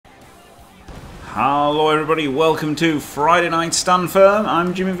Hello everybody, welcome to Friday Night Stand Firm.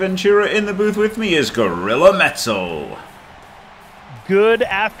 I'm Jimmy Ventura. In the booth with me is Gorilla Metal. Good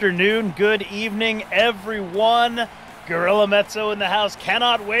afternoon, good evening, everyone. Gorilla Mezzo in the house.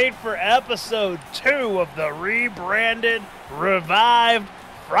 Cannot wait for episode 2 of the rebranded, revived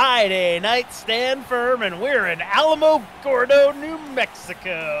Friday Night Stand Firm, and we're in Alamo Gordo, New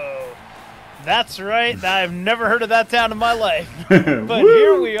Mexico. That's right. I've never heard of that town in my life. But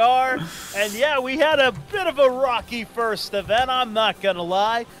here we are. And yeah, we had a bit of a rocky first event, I'm not going to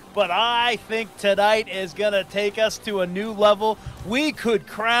lie. But I think tonight is going to take us to a new level. We could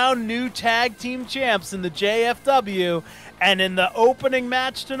crown new tag team champs in the JFW. And in the opening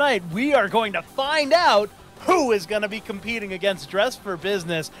match tonight, we are going to find out who is going to be competing against Dress for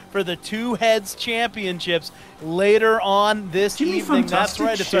Business for the Two Heads Championships later on this evening. That's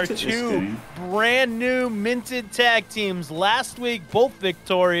right, it's our two brand new minted tag teams. Last week, both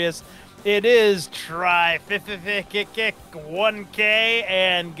victorious. It is Try-1K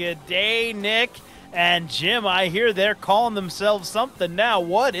and Good Day Nick. And Jim, I hear they're calling themselves something now.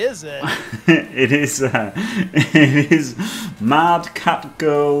 What is it? It is Mad Cat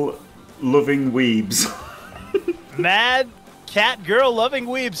Girl Loving Weebs. Mad Cat Girl Loving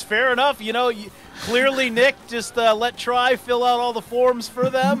Weebs. Fair enough. You know, clearly Nick just let Try fill out all the forms for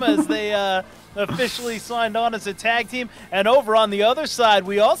them as they officially signed on as a tag team. And over on the other side,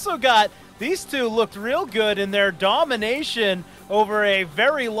 we also got these two looked real good in their domination over a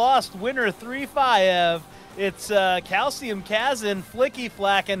very lost winner 3-5. It's Calcium Kaz and Flicky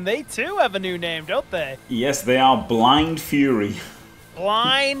Flack, and they too have a new name, don't they? Yes, they are Blind Fury.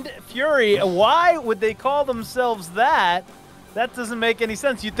 Blind Fury. Why would they call themselves that? That doesn't make any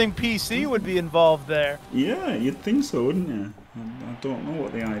sense. You'd think PC would be involved there. Yeah, you'd think so, wouldn't you? I don't know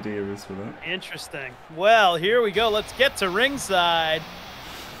what the idea is for that. Interesting. Well, here we go. Let's get to ringside.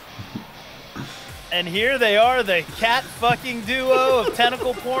 And here they are, the cat fucking duo of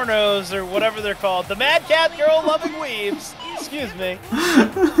tentacle pornos, or whatever they're called. The Mad Cat Girl Loving Weebs. Excuse me.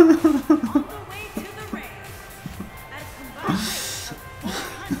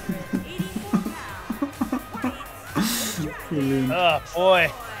 Oh,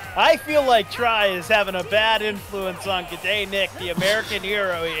 boy. I feel like Try is having a bad influence on G'day Nick, the American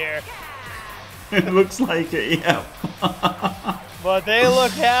hero here. It looks like it, yeah. But they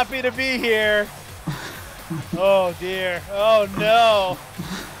look happy to be here. Oh, dear. Oh, no.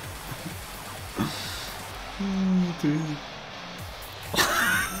 Oh, dear.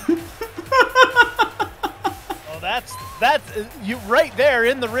 That's you right there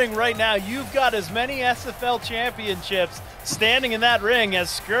in the ring right now. You've got as many SFL championships standing in that ring as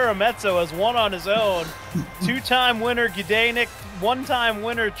Skurametso has won on his own. Two-time winner Gdanik, one-time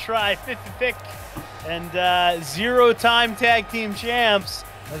winner Try-Fic, and zero-time tag team champs.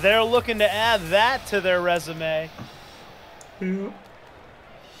 They're looking to add that to their resume. Yep.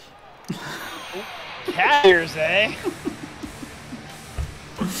 Cat ears, eh?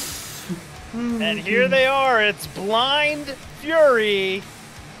 And here they are. It's Blind Fury,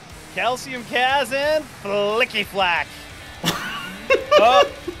 Calcium Kaz, and Flicky Flack. Oh,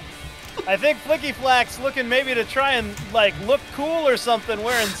 I think Flicky Flack's looking maybe to try and like look cool or something,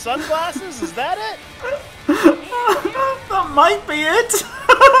 wearing sunglasses. Is that it? That might be it.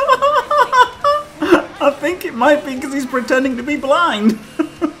 I think it might be because he's pretending to be blind.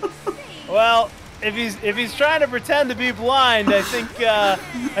 Well, if he's trying to pretend to be blind, I think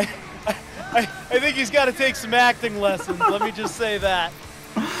I think he's got to take some acting lessons. Let me just say that.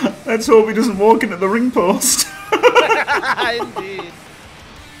 Let's hope he doesn't walk into the ring post. Indeed.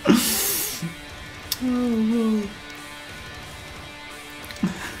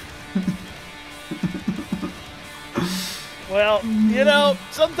 Well, you know,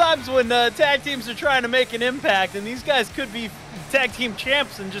 sometimes when tag teams are trying to make an impact, and these guys could be tag team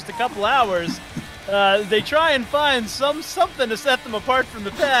champs in just a couple hours, they try and find something to set them apart from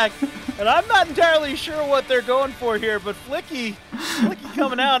the pack. And I'm not entirely sure what they're going for here, but Flicky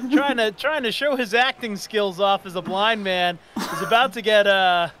coming out and trying to show his acting skills off as a blind man is about to get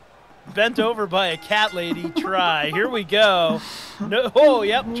bent over by a cat lady. Try. Here we go. No, oh,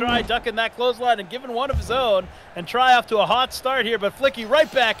 yep, Try ducking that clothesline and giving one of his own, and Try off to a hot start here, but Flicky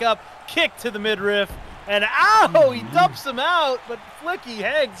right back up, kick to the midriff, and ow, he dumps him out, but Flicky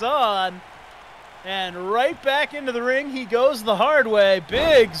hangs on. And right back into the ring he goes the hard way.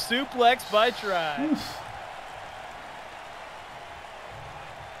 Big suplex by Try.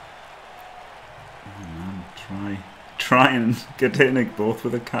 Oh man, Try and Gdanik both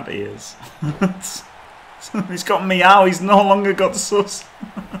with the cat ears. He's got meow, he's no longer got sus.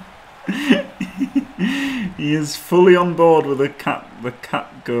 He is fully on board with the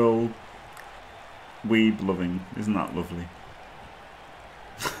cat girl weeb loving. Isn't that lovely?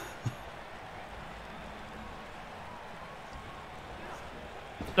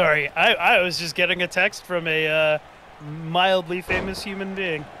 Sorry, I was just getting a text from a mildly famous human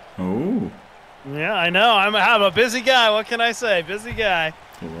being. Oh. Yeah, I know. I'm a busy guy. What can I say? Busy guy.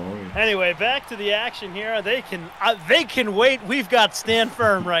 Glorious. Anyway, back to the action here. They can wait. We've got stand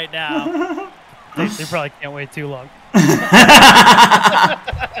firm right now. they probably can't wait too long.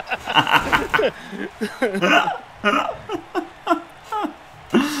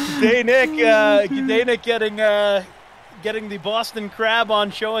 Nick getting the Boston Crab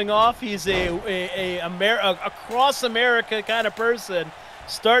on, showing off. He's a across America kind of person,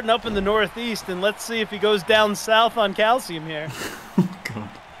 starting up in the Northeast, and let's see if he goes down south on Calcium here. Oh, God.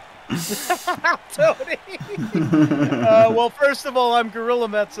 Tony. Well, first of all, I'm Gorilla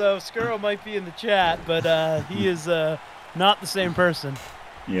Mezzo. Skuro might be in the chat, but he is not the same person.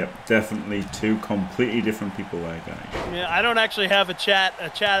 Yep, definitely two completely different people there, guys. Yeah, I don't actually have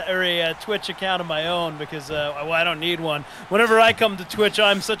a Twitch account of my own because well, I don't need one. Whenever I come to Twitch,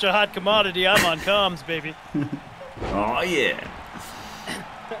 I'm such a hot commodity. I'm on comms, baby. Oh yeah.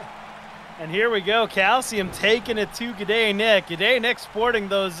 And here we go, Calcium taking it to G'day Nick. G'day Nick sporting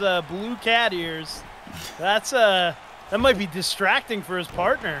those blue cat ears. That's that might be distracting for his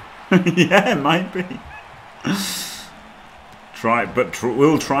partner. Yeah, it might be.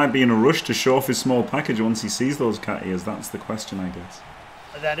 Will try be in a rush to show off his small package once he sees those cat ears. That's the question, I guess.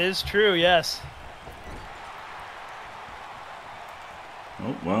 That is true, yes.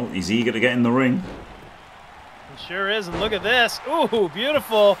 Oh, well, he's eager to get in the ring. He sure is, and look at this. Ooh,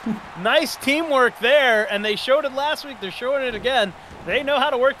 beautiful. Nice teamwork there, and they showed it last week. They're showing it again. They know how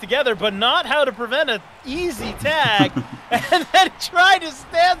to work together, but not how to prevent an easy tag. And then Tried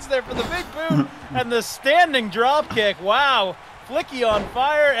stands there for the big boot and the standing drop kick. Wow. Flicky on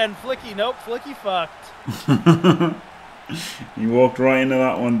fire, and Flicky, nope, Flicky fucked. He walked right into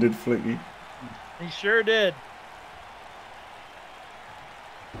that one, did Flicky? He sure did.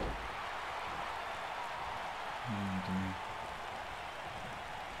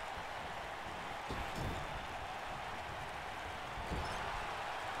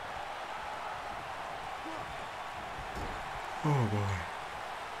 Oh boy.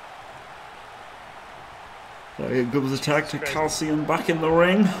 Here goes the tag to Calcium back in the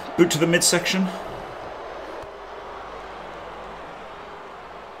ring. Boot to the midsection.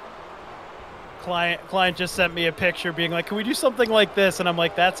 Client just sent me a picture being like, can we do something like this? And I'm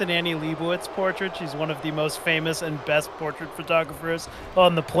like, that's an Annie Leibovitz portrait. She's one of the most famous and best portrait photographers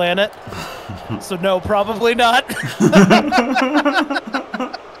on the planet. So no, probably not.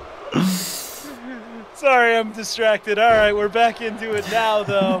 Sorry, I'm distracted. All right, we're back into it now,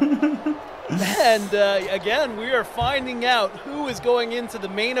 though. And again, we are finding out who is going into the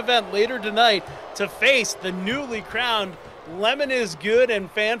main event later tonight to face the newly crowned Lemon is Good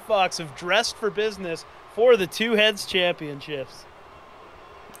and FanFox have dressed for business for the Two Heads Championships.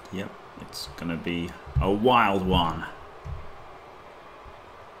 Yep, it's going to be a wild one.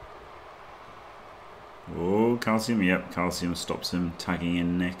 Oh, Calcium. Yep, Calcium stops him, tagging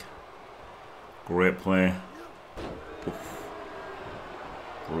in Nick. Great play. Oof.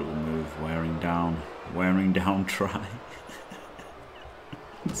 Brutal move, wearing down Try.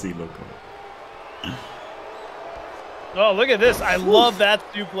 What's he look like? Oh, look at this. I love that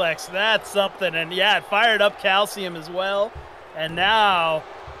suplex. That's something. And yeah, it fired up Calcium as well. And now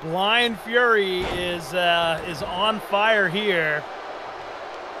Blind Fury is on fire here.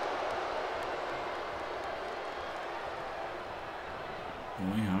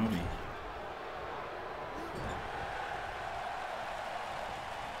 Boy, howdy.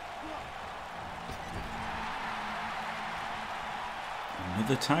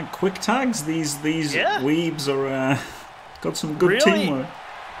 Another tag, quick tags. These weebs are got some good teamwork.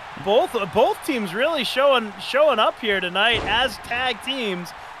 Both teams really showing up here tonight as tag teams.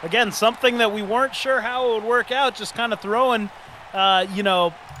 Again, something that we weren't sure how it would work out. Just kind of throwing,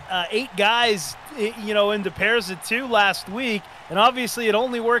 8 guys, into pairs of 2 last week, and obviously it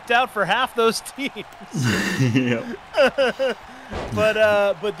only worked out for half those teams. Yep.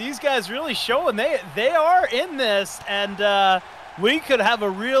 But these guys really showing they are in this, and we could have a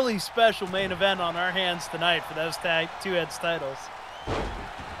really special main event on our hands tonight for those Two Heads titles.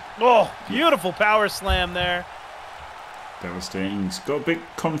 Oh, beautiful power slam there. Devastating. He's got a bit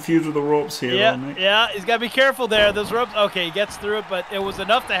confused with the ropes here. Yeah, he's got to be careful there. Those ropes, okay, he gets through it, but it was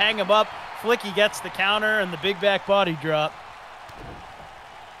enough to hang him up. Flicky gets the counter and the big back body drop.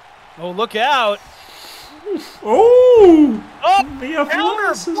 Oh, look out. Oh! Oh,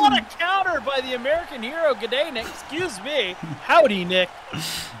 counter! What a counter by the American hero. G'day, Nick. Excuse me. Howdy, Nick.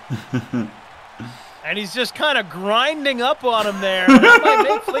 And he's just kind of grinding up on him there. That might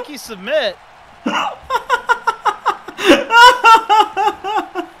make Flicky submit.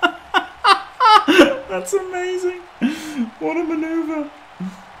 That's amazing. What a maneuver.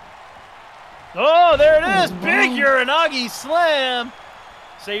 Oh, there it is. Big Uranagi slam.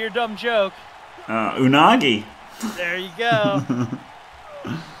 Say your dumb joke. Unagi. There you go.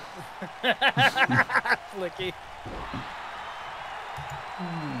 Flicky.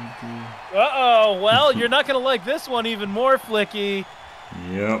 Uh-oh. Well, you're not going to like this one even more, Flicky.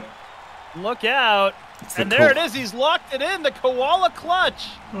 Yep. Look out. And there it is. He's locked it in. The koala clutch.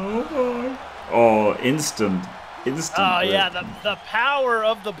 Oh, boy. Oh, instant. Oh, yeah. The power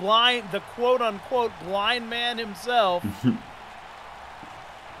of the blind, the quote-unquote blind man himself.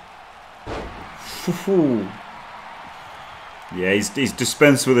 Yeah, he's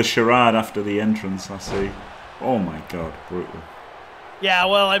dispensed with a charade after the entrance, I see. Oh, my God. Brutal. Yeah,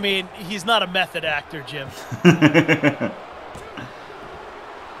 well, I mean, he's not a method actor, Jim.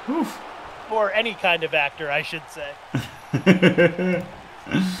 Or any kind of actor, I should say.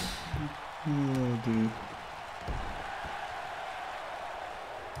 Oh, dude.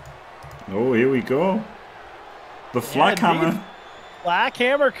 Oh, here we go. The flak hammer. Flak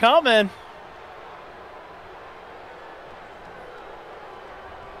hammer coming.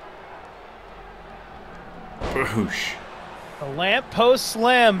 Boosh. The lamppost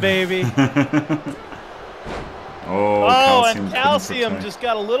slam, baby. Oh, and Calcium just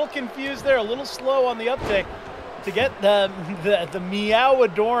got a little confused there, a little slow on the uptake to get the meow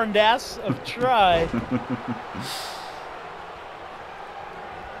adorned ass of Try.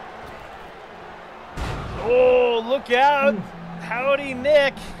 Oh, look out. Howdy,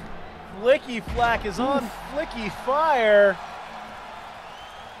 Nick. Flicky Flack is on Flicky fire.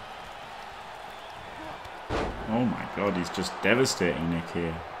 Oh my God, he's just devastating Nick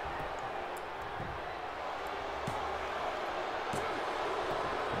here.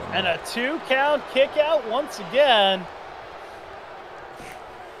 And a 2-count kick out once again.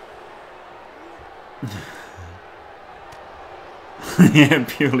 Yeah,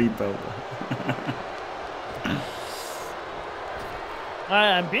 purely belter.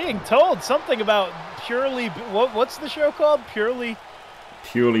 I'm being told something about purely. What's the show called? Purely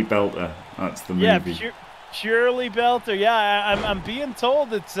Belter. That's the movie. Yeah, purely Belter. Yeah, I'm being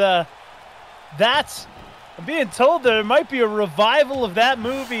told it's that's. I'm being told there might be a revival of that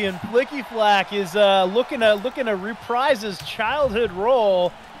movie, and Flicky Flack is looking to reprise his childhood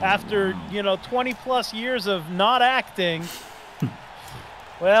role after 20+ years of not acting.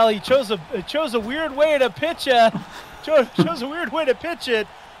 Well, he chose a weird way to pitch chose a weird way to pitch it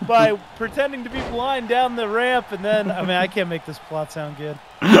by pretending to be blind down the ramp, and then I can't make this plot sound good.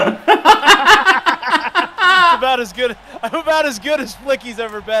 I'm about as good as Flicky's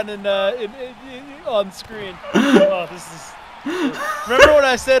ever been in on screen. Oh, this is. Remember when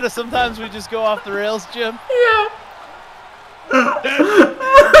I said sometimes we just go off the rails, Jim? Yeah.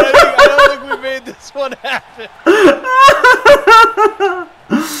 I don't think we made this one happen.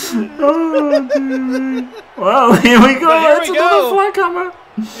 Oh, dear. Well, here we go. That's another flak hammer.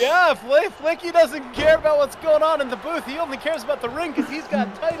 Yeah, Flicky doesn't care about what's going on in the booth. He only cares about the ring because he's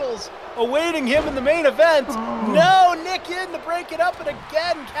got titles awaiting him in the main event. Oh. No, Nick in to break it up, and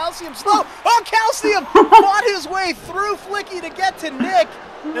again, Calcium slow. Oh, Calcium fought his way through Flicky to get to Nick,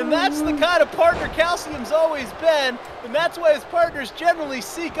 and that's the kind of partner Calcium's always been, and that's why his partners generally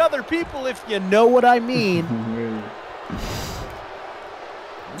seek other people, if you know what I mean.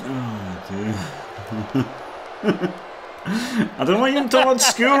 Oh, dude. I don't want you to talk about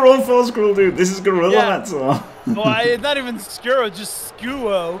Skuro and Force Girl, dude. This is Gorilla, that's all. Oh, not even Skuro, just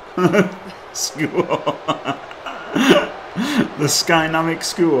Skuo. Skuo. The Skynamic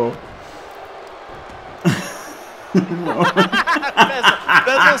Skuo.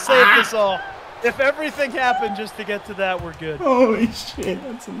 Bezos saved us all. If everything happened just to get to that, we're good. Holy shit,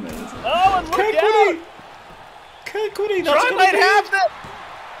 that's amazing. Oh, and look out! Kikuchi, Try might have that.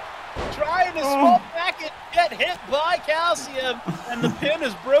 Trying to small back it, get hit by Calcium, and the pin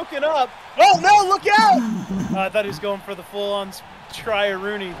is broken up. Oh no, look out! I thought he was going for the full-on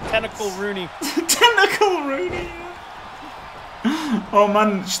Try-a-Rooney, Tentacle Rooney. Tentacle Rooney. Oh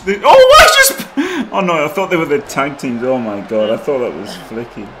man, oh no, I thought they were the tag teams. Oh my god, I thought that was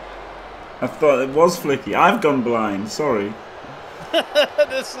Flicky. I thought it was Flicky. I've gone blind, sorry.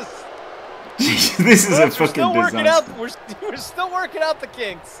 This is... This is a fucking disaster. We're still working out the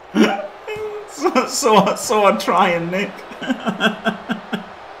kinks. so I try and Nick.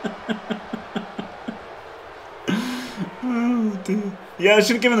 Oh dear. Yeah, I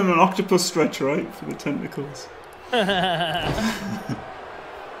should have given them an octopus stretch, right, for the tentacles.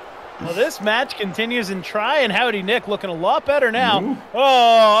 Well, this match continues in Try and Howdy Nick looking a lot better now. Ooh.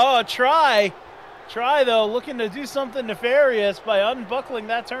 Oh, Try. Try, though, looking to do something nefarious by unbuckling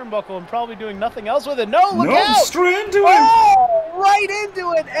that turnbuckle and probably doing nothing else with it. No, look out! Straight into it! Right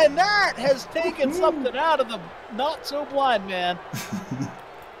into it, and that has taken something out of the not-so-blind man.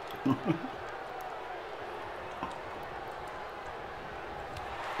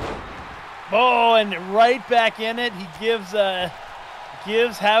 Oh, and right back in it. He gives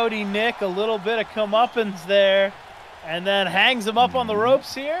Howdy Nick a little bit of comeuppance there, and then hangs him up on the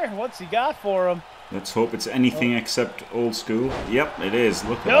ropes here. What's he got for him? Let's hope it's anything except old school. Yep, it is.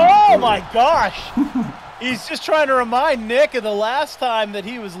 Look at that. Oh, my gosh. He's just trying to remind Nick of the last time that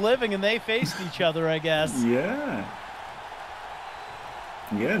he was living and they faced each other, I guess. Yeah.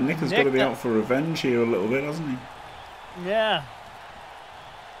 Yeah, Nick has got to be out for revenge here a little bit, hasn't he? Yeah.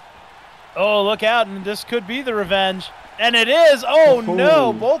 Oh, look out, and this could be the revenge. And it is. Oh,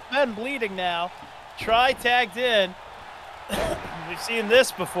 no. Both men bleeding now. Try tagged in. We've seen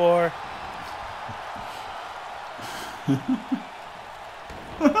this before.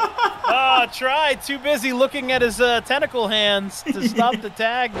 Oh, Try too busy looking at his tentacle hands to stop the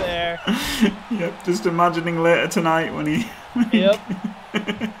tag there. Yep, just imagining later tonight when he... Yep.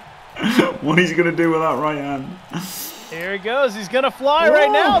 What he's going to do with that right hand. Here he goes. He's going to fly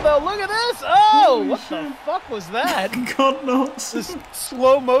right now, though. Look at this. Oh, what the fuck was that? God knows. This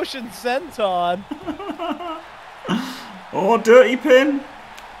slow motion senton. Oh, dirty pin.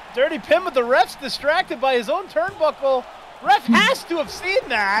 Dirty pin, but the ref's distracted by his own turnbuckle. Ref has to have seen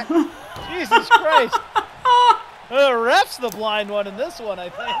that. Jesus Christ. The ref's the blind one in this one, I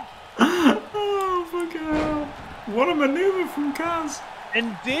think. Oh, fucking hell. What a maneuver from Kaz.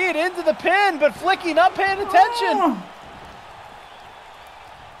 Indeed, into the pin, but Flicky not paying attention. Oh.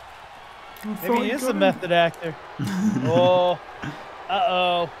 Maybe he is a method actor. Oh.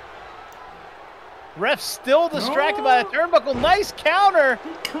 Uh-oh. Ref still distracted by the turnbuckle. Nice counter.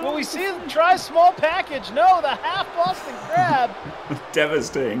 Will we see him try small package? No, the half Boston Crab.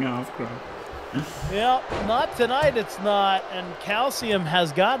 Devastating half crab. Yeah, not tonight it's not. And Calcium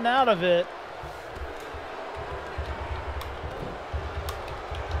has gotten out of it.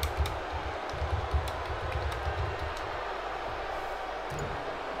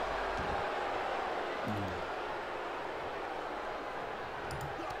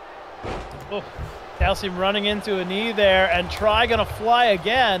 Oh. Calcium running into a knee there, and Try gonna fly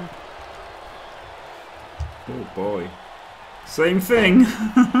again. Oh boy. Same thing.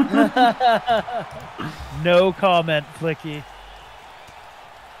 No comment, Flicky.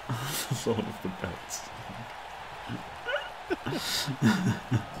 Sort of the best.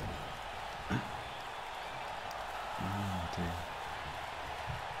 Oh dear.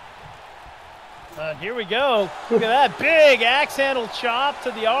 Here we go. Look at that big axe handle chop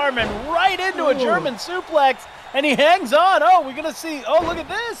to the arm and right into a German suplex. And he hangs on. Oh, we're going to see. Oh, look at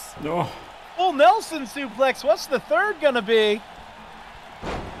this. Oh. Full Nelson suplex. What's the third going to be?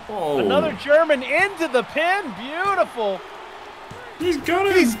 Oh. Another German into the pin. Beautiful. He's got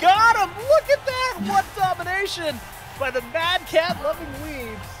him. He's got him. Look at that. What domination by the Mad Cat Loving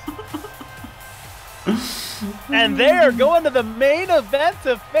Weaves. And they are going to the main event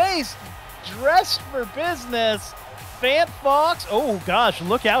to face, dressed for business, Fan Fox. Oh gosh,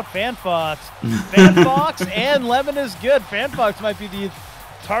 look out, Fan Fox. Fan Fox and Lemon is good. Fan Fox might be the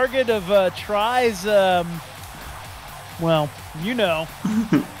target of Try's, well, you know.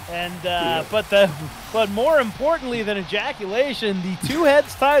 And yeah. but more importantly than ejaculation, the two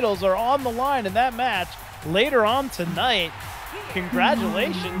heads titles are on the line in that match later on tonight.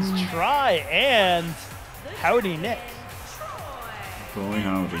 Congratulations, Try and Howdy Nick. Boy,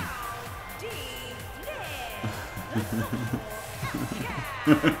 howdy.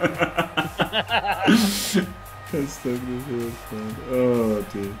 That's definitely fun. Oh,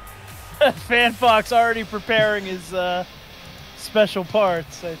 dude. Fan Fox already preparing his special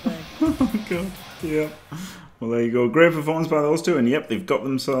parts, I think. Oh, God. Yeah. Well, there you go. Great performance by those two. And, yep, they've got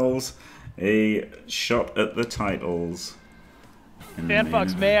themselves a shot at the titles. Fan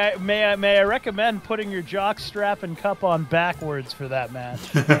Fox, may I recommend putting your jock strap and cup on backwards for that match?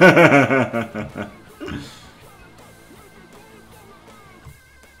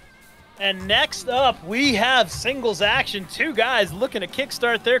 And next up, we have singles action. Two guys looking to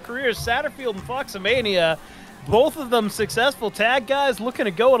kickstart their careers, Satterfield and Foxamania. Both of them successful tag guys looking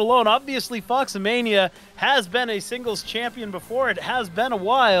to go it alone. Obviously, Foxamania has been a singles champion before. It has been a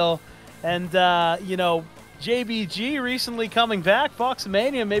while. And, you know, JBG recently coming back.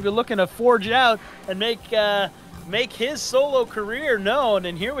 Foxamania maybe looking to forge out and make his solo career known.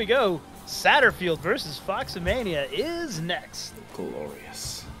 And here we go. Satterfield versus Foxamania is next.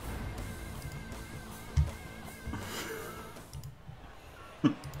 Glorious.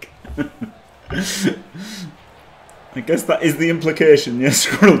 I guess that is the implication, yes,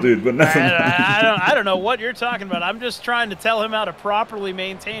 Squirrel Dude, but never mind. I don't know what you're talking about. I'm just trying to tell him how to properly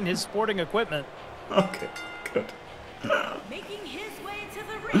maintain his sporting equipment. Okay, good. Making his way to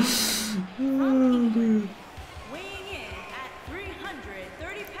the ring from England, weighing in at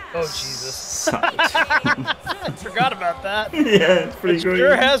 330 pounds. Oh, Jesus. Savage. Forgot about that. Yeah, it's pretty It great.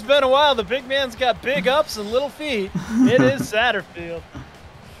 sure has been a while. The big man's got big ups and little feet. It is Satterfield.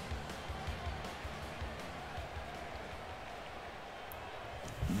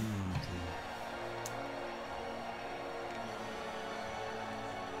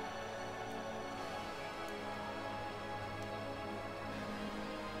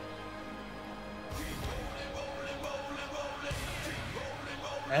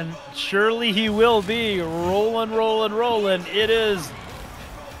 And surely he will be rolling, rolling, rolling. It is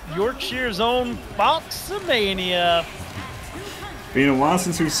Yorkshire's own Foxamania. Been a while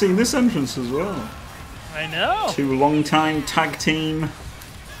since we've seen this entrance as well. I know. 2 long-time tag team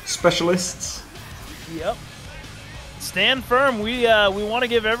specialists. Yep. Stand firm. We want to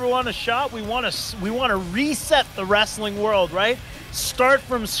give everyone a shot. We want to reset the wrestling world, right? Start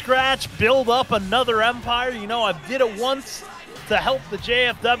from scratch, build up another empire. You know, I did it once to help the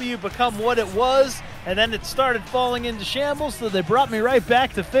JFW become what it was, and then it started falling into shambles, so they brought me right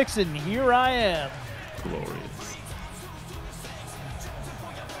back to fix it, and here I am. Glorious.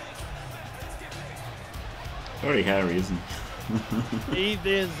 Very hairy, isn't he? He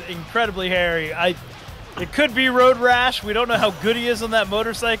is incredibly hairy. It could be road rash. We don't know how good he is on that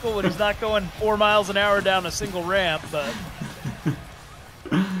motorcycle when he's not going 4 miles an hour down a single ramp, but...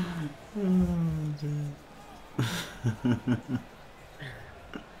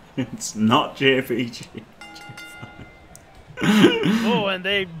 It's not JFG. Oh, and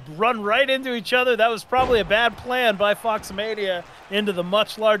they run right into each other. That was probably a bad plan by Foxamania into the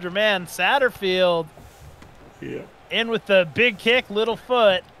much larger man. Satterfield Yeah. in with the big kick, little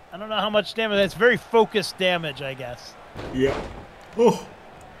foot. I don't know how much damage. That's very focused damage, I guess. Yeah. Oh.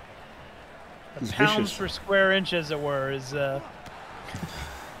 The It's pounds vicious. per square inch, as it were, is...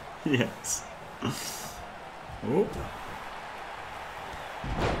 Yes. Oh.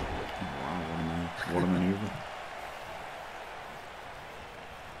 Wow, what a maneuver.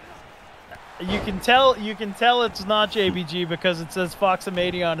 You can tell it's not JBG because it says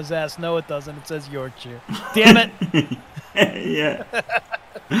Foxamania on his ass. No, it doesn't. It says Yorkshire. Damn it. Yeah.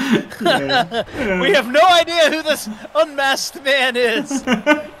 Yeah. We have no idea who this unmasked man is.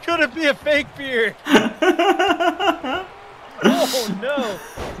 Could it be a fake beard? Oh, no.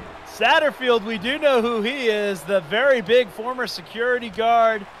 Satterfield, we do know who he is. The very big former security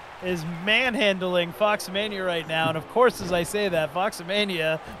guard is manhandling Foxamania right now. And, of course, as I say that,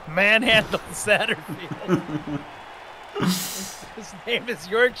 Foxamania manhandled Satterfield. His name is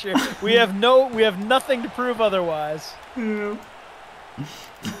Yorkshire. We have nothing to prove otherwise. Yeah.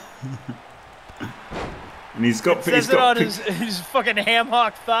 And he's got Says it on his fucking ham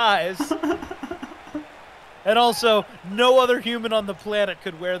hock thighs. And also, no other human on the planet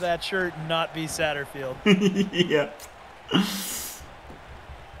could wear that shirt and not be Satterfield. Yeah.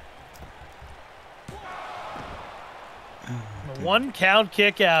 One count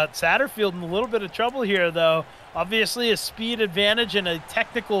kick out. Satterfield in a little bit of trouble here, though. Obviously, a speed advantage and a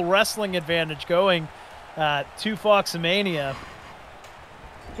technical wrestling advantage going to Foxamania.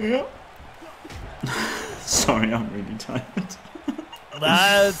 Yeah. Sorry, I'm really tired.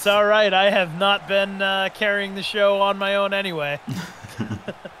 That's all right. I have not been carrying the show on my own anyway.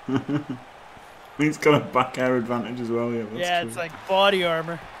 He's got a back air advantage as well. Yeah, that's true. It's like body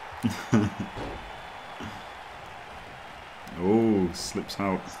armor. Oh, slips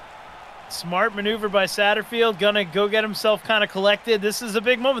out. Smart maneuver by Satterfield. Gonna go get himself kind of collected. This is a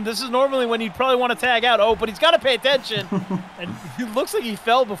big moment. This is normally when he'd probably want to tag out. Oh, but he's got to pay attention. And it looks like he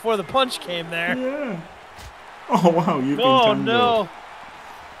fell before the punch came there. Yeah. Oh, wow. You've been Oh, tangled. no.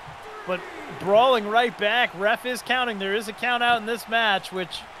 But brawling right back. Ref is counting. There is a count out in this match,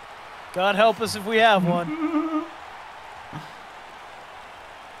 which God help us if we have one.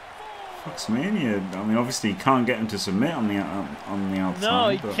 Foxmania, I mean, obviously he can't get him to submit on the outside. No,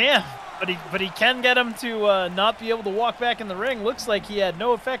 he but... can't. But he can get him to not be able to walk back in the ring. Looks like he had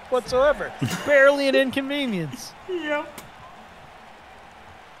no effect whatsoever. Barely an inconvenience. Yep.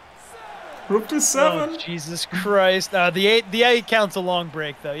 We're up to 7. Oh, Jesus Christ. The eight count's a long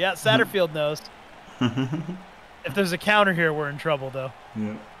break, though. Yeah, Satterfield knows. If there's a counter here, we're in trouble, though.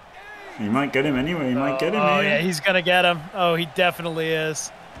 Yeah. He might get him anyway. He might get him Oh, here. yeah, he's going to get him. Oh, he definitely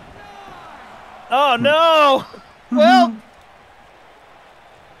is. Oh, no. Well.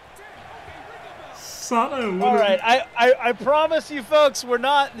 Saturn. All right, I promise you folks, we're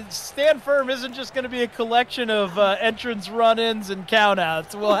not, Stand Firm isn't just going to be a collection of entrance run-ins and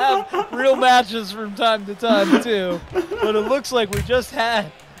countouts. We'll have real matches from time to time too. But it looks like we just had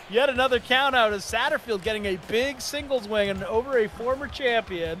yet another countout of Satterfield getting a big singles win over a former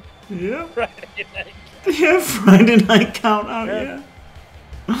champion. Yeah. Friday night. Yeah, Friday night countout, yeah.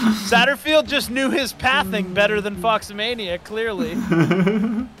 Satterfield just knew his pathing better than Foxmania, clearly.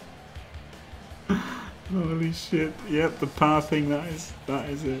 Holy shit. Yep, the pathing, that is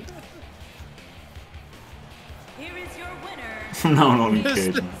it. Here is your winner. From now on, only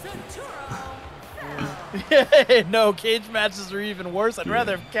cage match. No, cage matches are even worse. I'd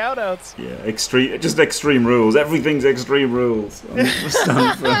rather have countouts. Yeah, extreme rules. Everything's extreme rules.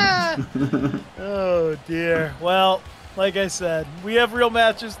 Oh dear. Well, like I said, we have real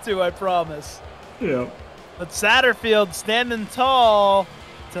matches too, I promise. Yeah. But Satterfield standing tall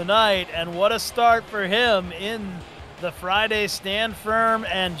tonight, and what a start for him in the Friday Stand Firm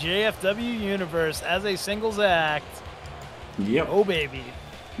and JFW universe as a singles act. Yep. Oh baby.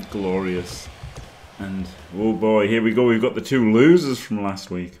 Glorious. And, oh boy, here we go. We've got the two losers from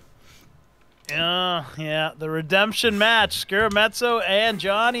last week. Yeah, the redemption match. Scarametzo and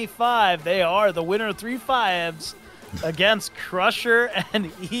Johnny 5. They are the winner 3-5s against Crusher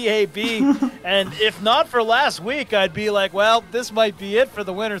and EAB. And if not for last week, I'd be like, well, this might be it for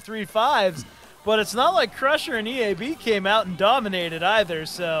the winner 3-5s. But it's not like Crusher and EAB came out and dominated either.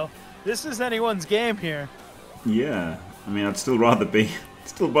 So this is anyone's game here. Yeah. I mean, I'd still rather be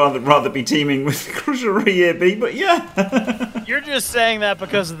teaming with Crusher or EAB, but yeah. You're just saying that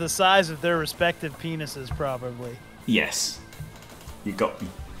because of the size of their respective penises, probably. Yes. You got me.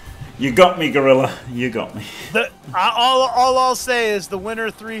 You got me, Gorilla. You got me. All I'll say is the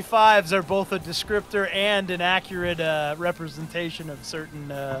winner 3-5s are both a descriptor and an accurate representation of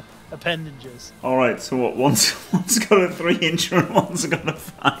certain appendages. All right, so what? One's got a 3-inch and one's got a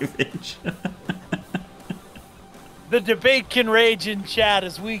 5-inch. The debate can rage in chat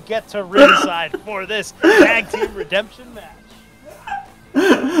as we get to ringside for this tag team redemption match.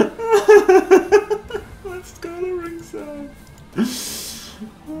 Let's go to ringside.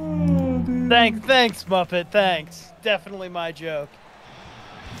 Oh, dude. Thanks, Muppet. Thanks. Definitely my joke.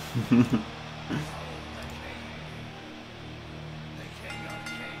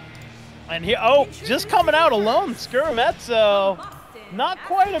 And here, just coming out alone, Scarametzo, not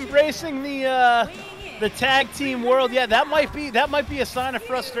quite embracing the tag team world yet. That might be a sign of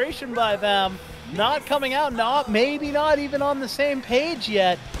frustration by them. Not coming out, maybe not even on the same page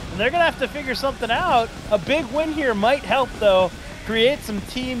yet. And they're gonna have to figure something out. A big win here might help though, create some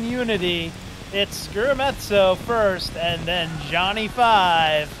team unity. It's Scarametzo first, and then Johnny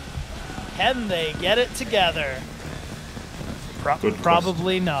 5. Can they get it together?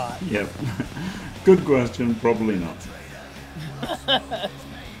 Probably not. Yep. Good question. Probably not.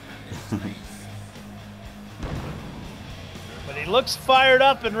 But he looks fired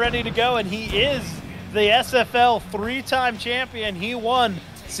up and ready to go, and he is the SFL 3-time champion. He won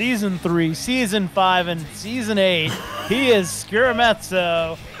Season 3, Season 5, and Season 8. He is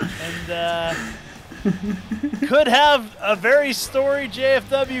Scarametzo, and could have a very storied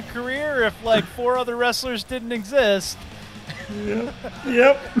JFW career if, like, 4 other wrestlers didn't exist. Yep.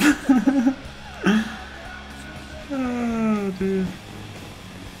 Oh, dude.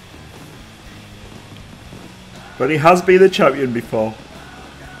 But he has been the champion before.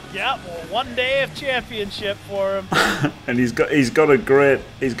 Yeah, well, one day of championship for him. And he's got a great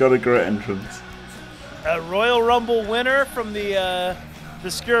entrance. A Royal Rumble winner from the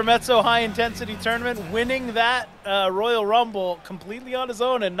Scarametzo High Intensity Tournament, winning that Royal Rumble completely on his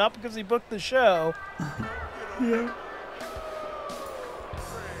own and not because he booked the show. Yeah.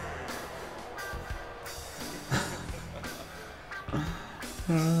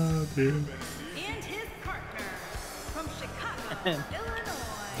 Oh, dude. And his partner from Chicago,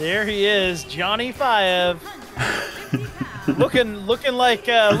 Illinois. There he is, Johnny 5. looking like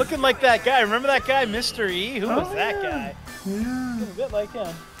that guy. Remember that guy, Mr. E? Who was that guy? Yeah. A bit like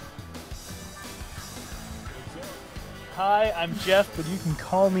him. Hi, I'm Jeff, but you can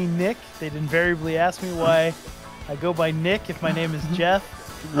call me Nick. They'd invariably ask me why I go by Nick if my name is Jeff.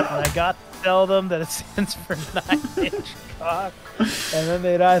 And I got to tell them that it stands for 9-inch cock. And then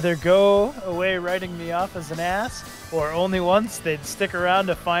they'd either go away writing me off as an ass, or only once they'd stick around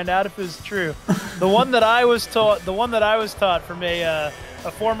to find out if it was true. The one that I was taught from a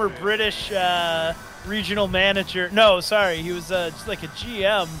former British regional manager. No, sorry, he was just like a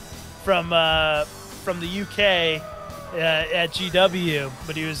GM from the UK at GW,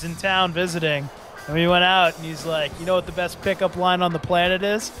 but he was in town visiting. And we went out, and he's like, you know what the best pickup line on the planet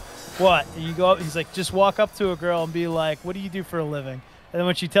is? What? And you go up, he's like, just walk up to a girl and be like, what do you do for a living? And then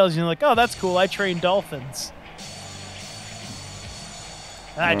when she tells you, you're like, oh, that's cool, I train dolphins.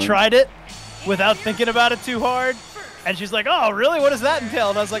 And I tried it without thinking about it too hard. And she's like, oh, really? What does that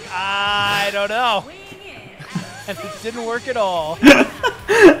entail? And I was like, I don't know. And it didn't work at all.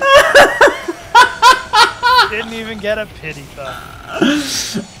 Didn't even get a pity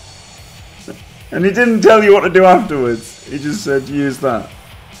thought. And he didn't tell you what to do afterwards. He just said, use that.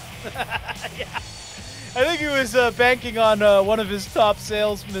 Yeah. I think he was banking on one of his top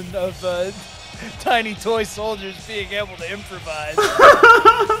salesmen of tiny toy soldiers being able to improvise.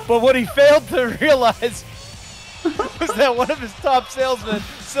 But what he failed to realize was that one of his top salesmen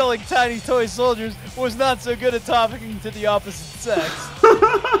selling tiny toy soldiers was not so good at talking to the opposite sex.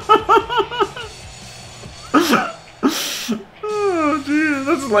 Oh, dude,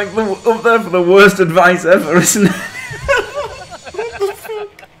 that's like up there for the worst advice ever, isn't it? What the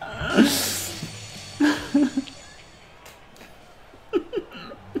fuck?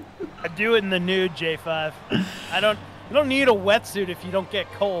 I do it in the nude, J5. You don't need a wetsuit if you don't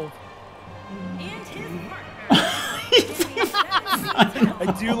get cold. And his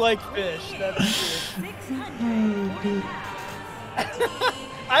I do like fish, that's true. 640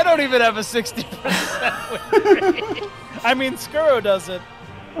 I don't even have a 60% win rate. I mean, Skuro doesn't.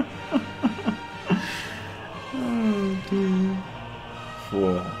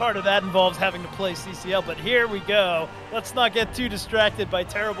 Part of that involves having to play CCL, but here we go. Let's not get too distracted by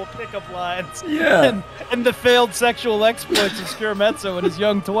terrible pickup lines and the failed sexual exploits of Skuro in his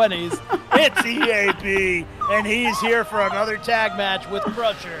young 20s. It's EAB, and he's here for another tag match with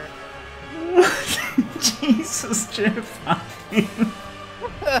Crutcher. Jesus, Jeff.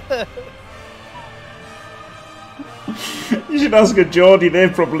 You should ask a Geordie,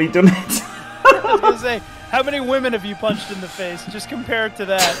 they've probably done it. I was going to say, how many women have you punched in the face? Just compare it to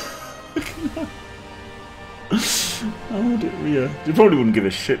that. Oh, yeah. You probably wouldn't give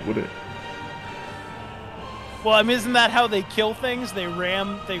a shit, would it? Well, I mean, isn't that how they kill things? They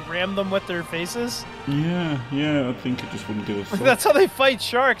ram them with their faces? Yeah, I think it just wouldn't give a fuck. That's how they fight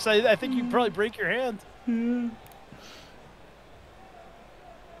sharks. I think you'd probably break your hand. Yeah.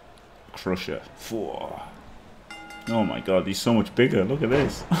 Crusher. Whoa. Oh my god, he's so much bigger. Look at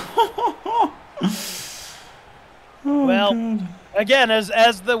this. Oh, well, God. Again,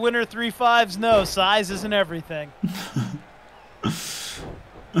 as the winner 3-5s know, size isn't everything. Do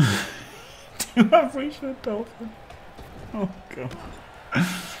you have reached a dolphin? Oh god.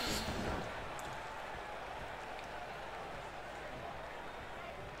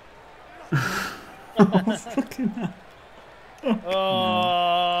 Oh, fucking hell.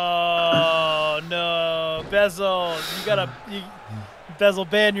 Oh no, Bezel! Bezel,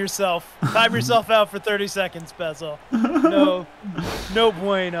 ban yourself. Time yourself out for 30 seconds, Bezel. No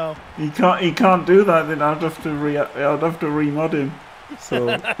bueno. He can't do that. Then I'd have to remod him.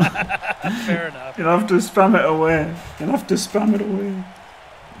 So fair enough. You'll have to spam it away.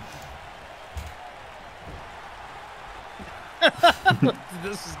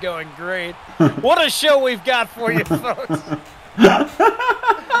 This is going great. What a show we've got for you, folks. No,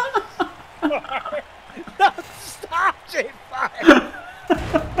 stop, J5.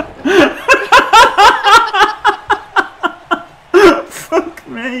 Fuck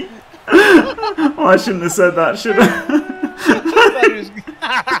me. Oh, I shouldn't have said that, should I?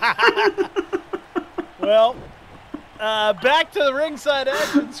 Well, back to the ringside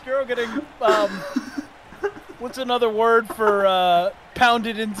action. Skuro getting, what's another word for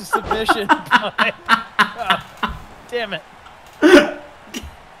pounded into submission? Damn it.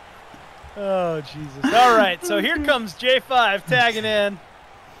 Oh, Jesus. All right, so here comes J5 tagging in.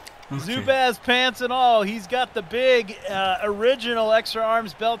 Okay. Zubaz pants and all. He's got the big original Extra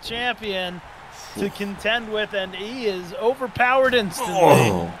Arms belt champion to contend with, and he is overpowered instantly.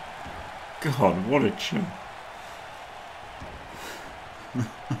 Oh, God, what a chump.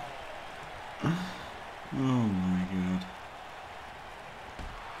 Oh, my God.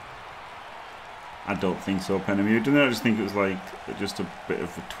 I don't think so, Penamute. Didn't I just think it was like just a bit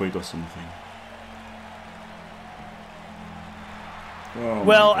of a twig or something? Oh,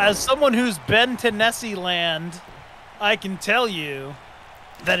 well, as someone who's been to Nessie Land, I can tell you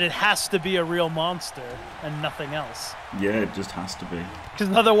that it has to be a real monster and nothing else. Yeah, it just has to be. Because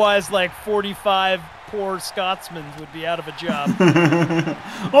otherwise, like 45 poor Scotsmen would be out of a job. Oh,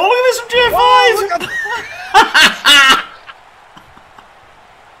 look at this from J5!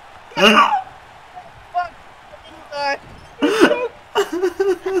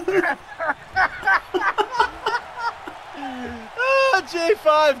 Oh,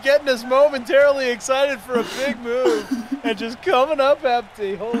 J5 getting us momentarily excited for a big move and just coming up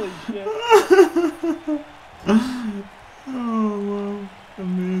empty. Holy shit. Oh, wow.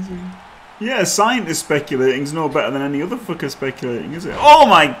 Amazing. Yeah, scientist speculating is no better than any other fucker speculating, is it? Oh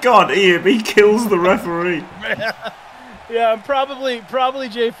my god, EAB kills the referee. Yeah, probably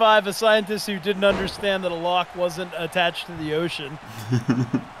J5, a scientist who didn't understand that a lock wasn't attached to the ocean.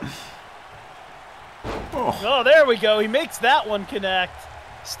 Oh, there we go. He makes that one connect.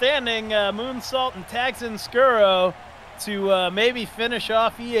 Standing moonsault and tags in Skuro to maybe finish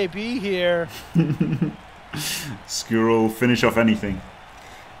off EAB here. Skuro will finish off anything.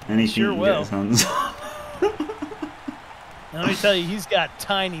 Anything Sure he can will. get his hands on. Let me tell you, he's got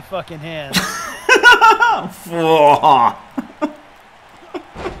tiny fucking hands.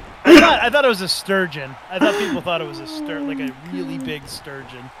 I thought it was a sturgeon. I thought people thought it was a like a really big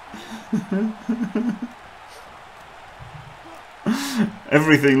sturgeon.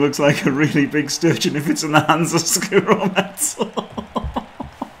 Everything looks like a really big sturgeon if it's in the hands of Skuro Metal.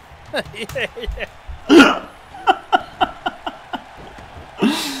 Yeah.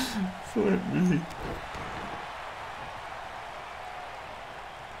 Flip me.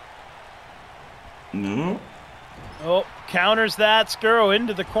 No. Oh, counters that. Skuro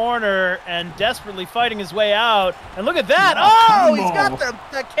into the corner and desperately fighting his way out. And look at that. Oh, he's got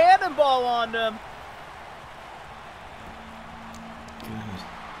the cannonball on him.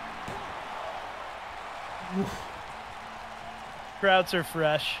 Good. Crowds are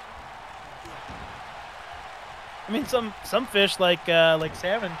fresh. I mean, some fish like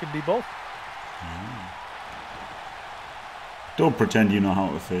salmon can be both. Don't pretend you know how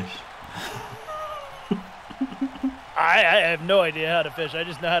to fish. I have no idea how to fish. I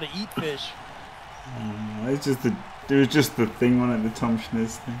just know how to eat fish. It was just the thing, wasn't it? The Tom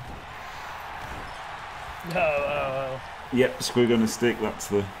Schniz thing. Oh. Yep, squig on a stick.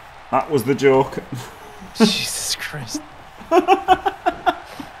 That was the joke. Jesus Christ.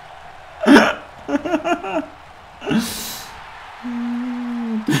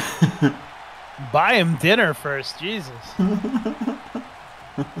 Buy him dinner first, Jesus.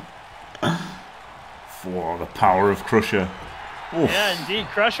 For the power of Crusher. Oof. Yeah, indeed.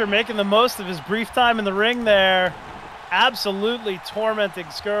 Crusher making the most of his brief time in the ring there. Absolutely tormenting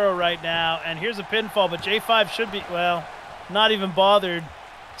Skuro right now. And here's a pinfall, but J5 should be, well, not even bothered.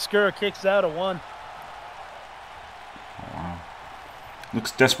 Skuro kicks out at 1. Oh, wow.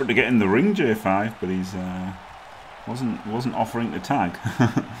 Looks desperate to get in the ring, J5, but he's wasn't offering to tag.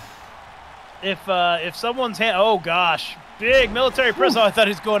 If someone's hand, oh gosh, big military press. Oh, I thought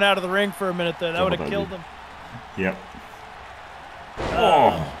he was going out of the ring for a minute there. That would have killed him. Yep.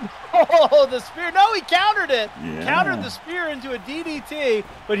 Oh, the spear. No, he countered it. Yeah. Countered the spear into a DDT.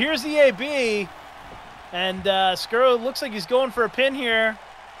 But here's the EAB. And Skuro looks like he's going for a pin here.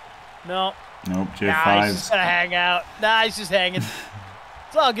 No. Nope, J5's. Nah, he's just going to hang out. Nah, he's just hanging.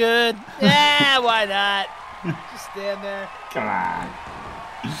 It's all good. Yeah, why not? Just stand there. Come on.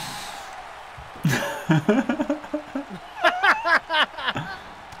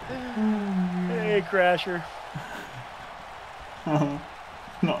 Hey, Crasher.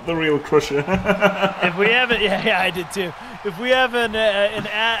 Not the real Crusher. If we haven't, yeah, I did too. If we have an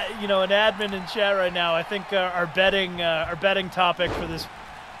admin in chat right now, I think our betting topic for this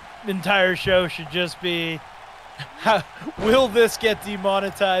entire show should just be, will this get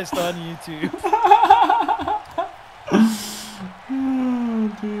demonetized on YouTube?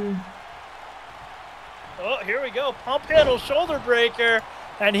 Oh, dude. Oh, here we go. Pump handle shoulder breaker.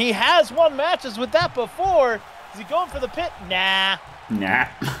 And he has won matches with that before. Is he going for the pit? Nah. Nah.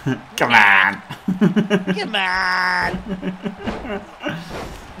 Come on. Come on.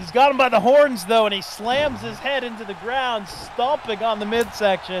 He's got him by the horns, though, and he slams his head into the ground, stomping on the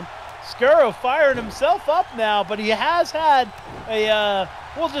midsection. Skuro firing himself up now, but he has had a,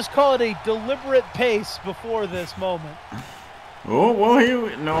 we'll just call it a deliberate pace before this moment. Oh, well,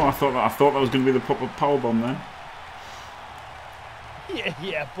 no, I thought that was going to be the proper powerbomb then.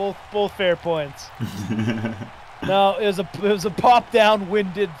 Yeah, both fair points. No, it was a pop down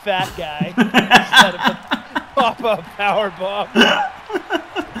winded fat guy instead of a pop up power bomb.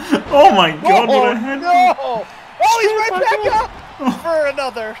 Oh my God! What a head! No! Oh, he's right back up for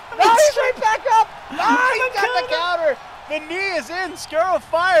another. No, he's right back up. Oh, he got the counter. The knee is in. Skuro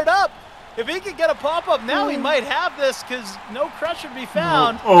fired up. If he could get a pop up now, he might have this because no crush would be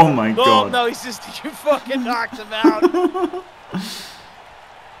found. Oh my God! Oh no, he's just you fucking knocked him out.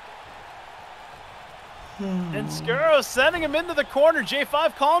 And Skuro sending him into the corner.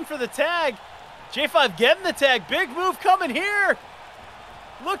 J5 calling for the tag. J5 getting the tag. Big move coming here.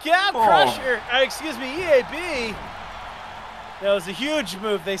 Look out, Crusher. Excuse me, EAB. That was a huge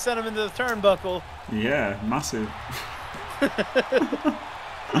move. They sent him into the turnbuckle. Yeah, massive.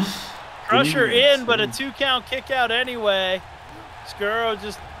 Crusher in, but a 2 count kick out anyway. Skuro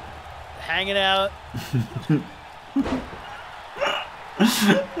just hanging out.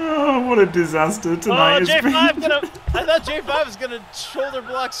 Oh, what a disaster tonight. Oh, J5 gonna. I thought J5 was gonna shoulder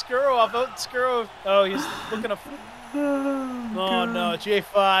block Skuro off. Oh, Skuro. Oh, he's looking up. Oh no,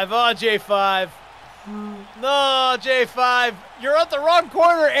 J5. Oh, J5. No, J5. You're at the wrong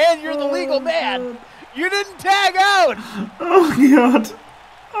corner and you're the legal man. You didn't tag out. Oh god.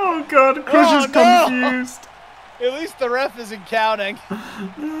 Oh god. Crusher's confused. At least the ref isn't counting.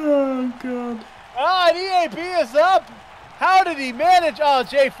 Oh god. Oh, and EAB is up. How did he manage? Oh,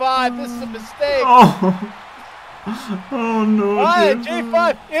 J5, this is a mistake. Oh, oh no. All right,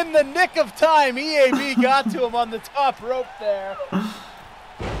 J5, in the nick of time, EAB got to him on the top rope there.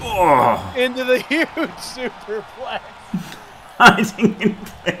 Oh. Into the huge superplex. Hiding in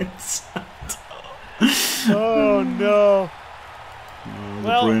place. Oh, no. Oh,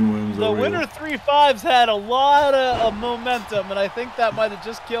 Well, the winner 3-5s had a lot of momentum, and I think that might have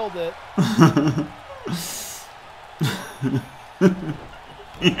just killed it.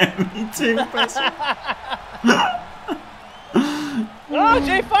 Yeah, me too. Oh,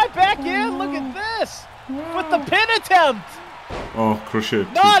 J5 back in. Look at this. With the pin attempt. Oh, Crusher.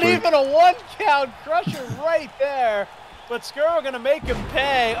 Not even a 1 count. Crusher right there. But Skuro going to make him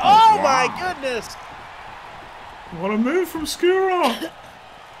pay. Oh, my goodness. What a move from Skuro.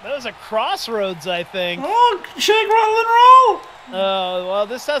 That was a crossroads, I think. Oh, shake, rattle, and roll. Oh, well,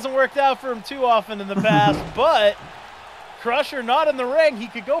 this hasn't worked out for him too often in the past, but Crusher not in the ring. He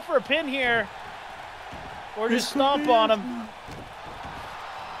could go for a pin here or just stomp on him.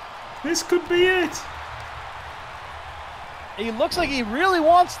 This could be it. He looks like he really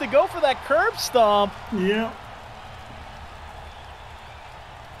wants to go for that curb stomp. Yeah.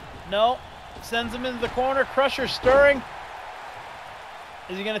 No, sends him into the corner. Crusher stirring.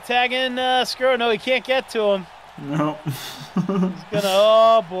 Is he going to tag in Skuro? No, he can't get to him. No. He's gonna.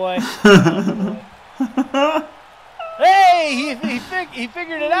 Oh boy. Oh, boy. Hey, he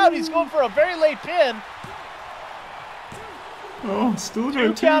figured it out. He's going for a very late pin. Oh, still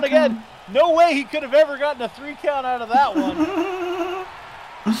going 2 count again. No way he could have ever gotten a 3 count out of that one.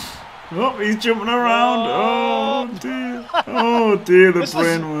 Oh, he's jumping around. Oh dear. Oh dear, the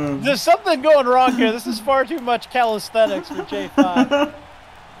brainworm. There's something going wrong here. This is far too much calisthenics for J5.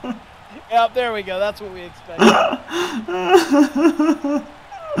 Yep, there we go. That's what we expected.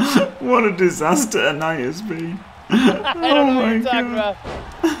 What a disaster tonight has been. I don't know what you're talking about.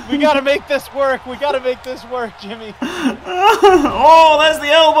 We got to make this work. We got to make this work, Jimmy. Oh, there's the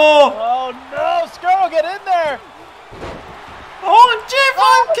elbow. Oh, no. Skuro, get in there. Oh,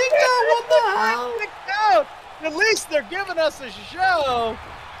 J5 kicked out. What the hell? Kicked out. At least they're giving us a show.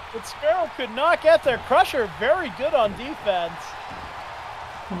 But Skuro could not get there. Crusher, very good on defense.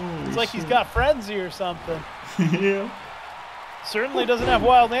 Holy It's like shit. he's got frenzy or something. Yeah. Certainly doesn't have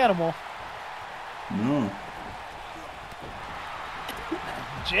wild animal. No.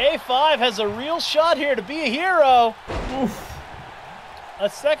 J5 has a real shot here to be a hero. Oof. A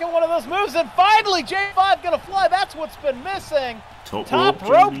second one of those moves, and finally J5 gonna fly. That's what's been missing. Top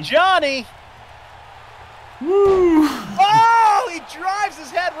rope Johnny. Woo. Oh, he drives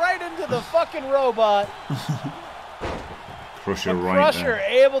his head right into the fucking robot. Crusher But right Crusher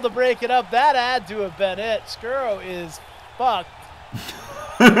there. able to break it up. That had to have been it. Skuro is fucked.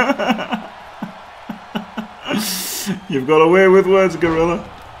 You've got away with words, Gorilla.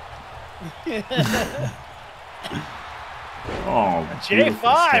 Oh,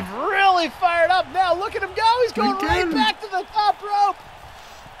 J5 really fired up now. Look at him go. He's going Again. right back to the top rope.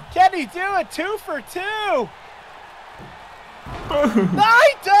 Can he do it? 2 for 2.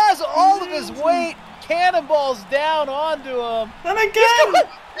 He does. All of his weight cannonballs down onto him. And again.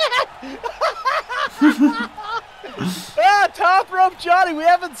 Top rope Johnny. We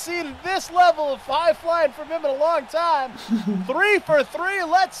haven't seen this level of high flying from him in a long time. 3 for 3.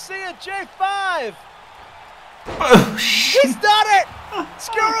 Let's see it, J5. Oh, shit. He's done it.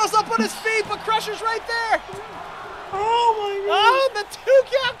 Skuro's up on his feet, but Crusher's right there. Oh my god. Oh, the 2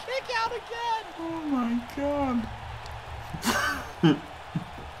 count kick out again. Oh my god.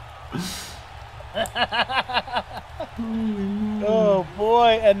 Oh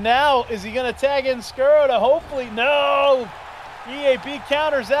boy, and now is he gonna tag in Skuro to hopefully, no! EAB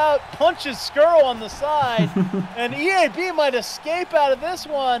counters out, punches Skuro on the side, and EAB might escape out of this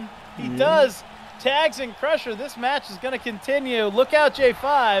one. He does, tags in Crusher. This match is gonna continue. Look out,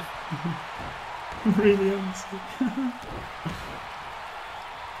 J5. Really honestly.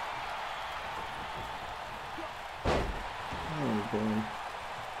 boy.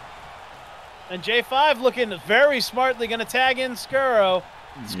 And J5 looking very smartly, going to tag in Skuro.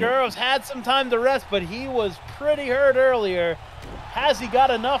 Skuro's had some time to rest, but he was pretty hurt earlier. Has he got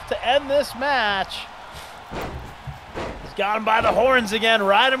enough to end this match? He's got him by the horns again.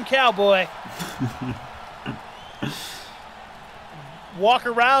 Ride him, cowboy. Walk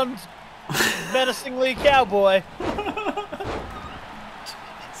around menacingly, cowboy.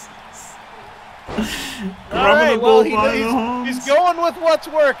 All right, well, he's going with what's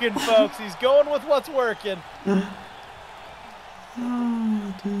working, folks. He's going with what's working.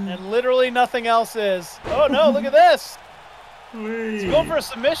 And literally nothing else is. Oh, no, look at this. He's going for a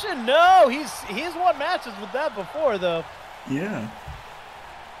submission? No, he's won matches with that before, though. Yeah.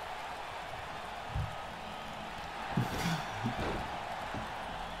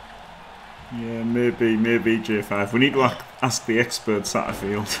 Yeah, maybe J5. We need to ask the expert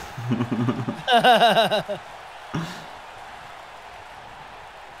Satterfield.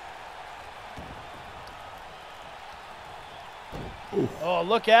 Oh,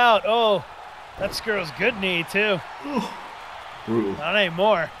 look out. Oh, that Skuro's good knee, too. Brutal. Not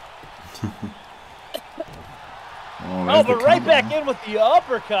anymore. Oh, but right back in with the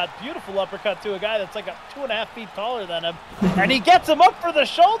uppercut. Beautiful uppercut to a guy that's like 2.5 feet taller than him. And he gets him up for the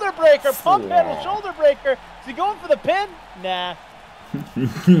shoulder breaker. Pump handle shoulder breaker. Is he going for the pin? Nah.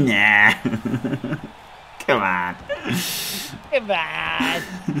 Nah. Come on. Come on.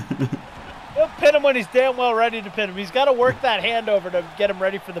 He'll pin him when he's damn well ready to pin him. He's got to work that hand over to get him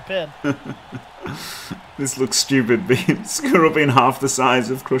ready for the pin. This looks stupid, being Skuro being half the size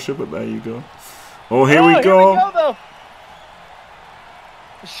of Crusher, but there you go. Oh, here we go. Here we go, though.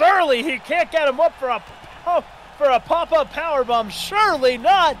 Surely he can't get him up for a pop-up powerbomb. Surely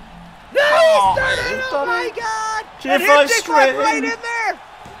not. No, he started. Oh my God! J5 straight right in there.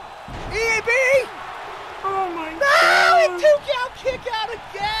 EAB. Oh my God! No, God! 2-count kick out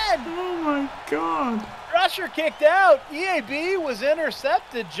again. Oh my God! Crusher kicked out. EAB was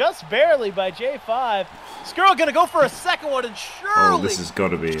intercepted just barely by J5. Skuro gonna go for a second one, and surely, oh, this has got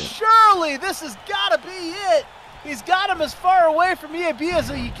to be it. Surely, this has got to be it. He's got him as far away from EAB as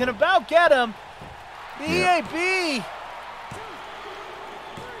he can about get him. The EAB.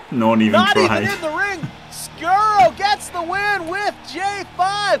 No one even Not tried. even in the ring. Skuro gets the win with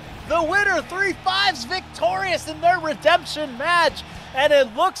J5. The winner, 3-5's victorious in their redemption match. And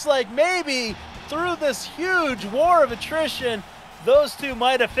it looks like maybe through this huge war of attrition, those two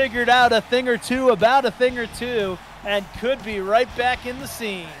might have figured out a thing or two about a thing or two and could be right back in the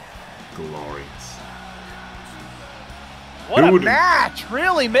scene. Glorious. What a match.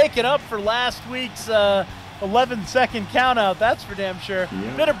 Really making up for last week's 11-second count out, that's for damn sure.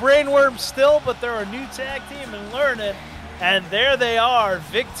 Yeah. Bit of brainworm still, but they're a new tag team and learning. And there they are,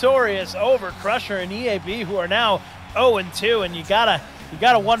 victorious over Crusher and EAB, who are now 0-2. And you gotta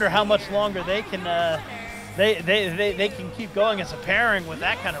wonder how much longer they can they can keep going as a pairing with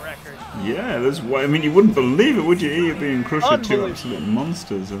that kind of record. Yeah, that's why. I mean, you wouldn't believe it, would you? EAB and Crusher, two absolute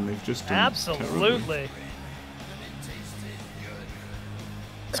monsters, and they've just done absolutely.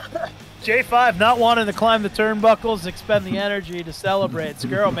 J5 not wanting to climb the turnbuckles, expend the energy to celebrate.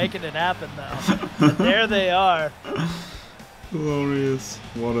 Skuro making it happen though. And there they are. Glorious.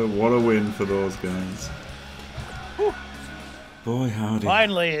 What a win for those guys. Whew. Boy, howdy.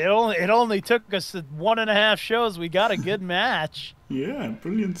 Finally, it only took us 1.5 shows. We got a good match. Yeah,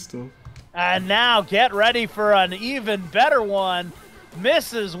 brilliant stuff. And now get ready for an even better one.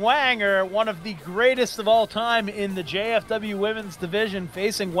 Mrs. Wanger, one of the greatest of all time in the JFW women's division,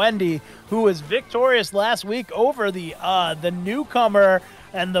 facing Wendy, who was victorious last week over the newcomer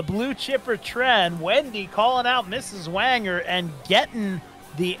and the blue chipper trend. Wendy calling out Mrs. Wanger and getting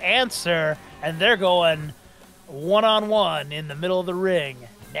the answer, and they're going one-on-one in the middle of the ring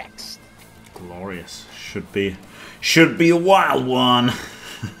next. Glorious. Should be a wild one.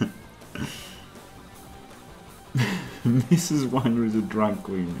 Mrs. Wanger is a drag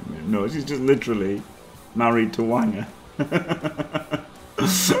queen. No, she's just literally married to Wanger.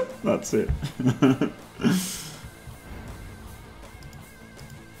 That's it.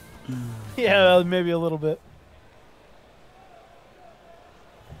 Yeah, maybe a little bit.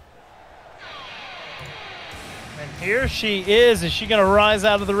 And here she is. Is she going to rise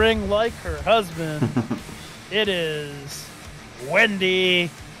out of the ring like her husband? It is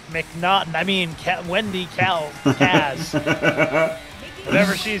Wendy McNaughton. I mean, Wendy Kaz.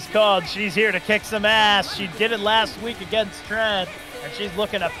 Whatever she's called, she's here to kick some ass. She did it last week against Trent, and she's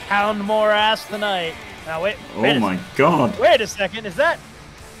looking to pound more ass tonight. Now, wait oh my God. Wait a second. Is that...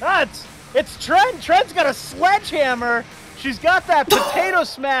 It's Trent. Trent's got a sledgehammer. She's got that potato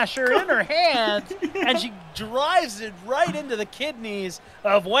smasher in her hand, and she drives it right into the kidneys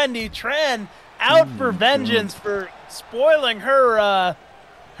of Wendy. Trent out for vengeance for spoiling her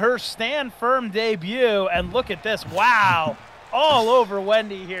her stand firm debut. And look at this. Wow. All over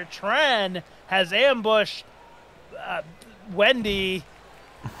Wendy here. Trent has ambushed Wendy.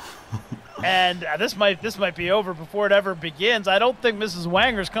 And this might be over before it ever begins. I don't think Mrs.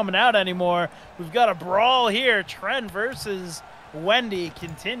 Wanger's coming out anymore. We've got a brawl here. Trent versus Wendy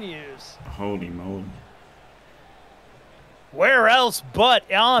continues. Holy moly. Where else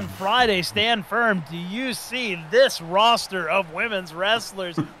but on Friday, Stand Firm, do you see this roster of women's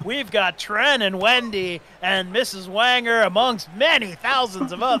wrestlers? We've got Trent and Wendy and Mrs. Wanger amongst many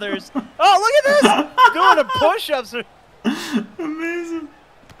thousands of others. Oh, look at this! Doing a push-ups. Amazing.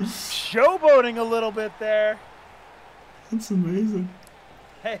 Showboating a little bit there. That's amazing.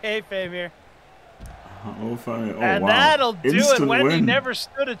 Hey, Fame here. Oh, fine. Oh, And wow. that'll do Instant it. Wendy win. never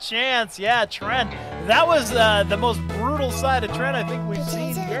stood a chance. Yeah, Trent. That was the most brutal side of Trent I think we've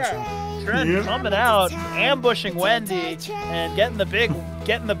seen yet. Trent coming out, ambushing Wendy, and getting the big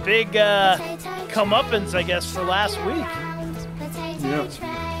comeuppance, I guess, for last week. Yep.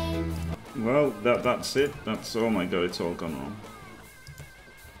 Well, that's it. That's, oh my god, it's all gone wrong.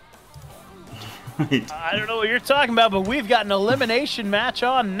 Right. I don't know what you're talking about, but we've got an elimination match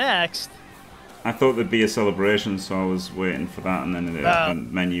on next. I thought there'd be a celebration, so I was waiting for that, and then the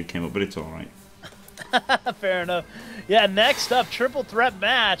menu came up, but it's alright. Fair enough. Yeah, next up, triple threat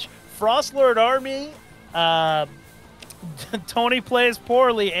match. Frostlord Army, Tony Plays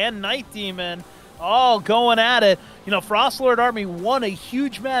Poorly, and Night Demon all going at it. You know, Frostlord Army won a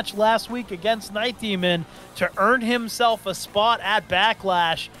huge match last week against Night Demon to earn himself a spot at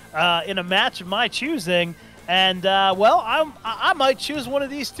Backlash in a match of my choosing. And, well, I might choose one of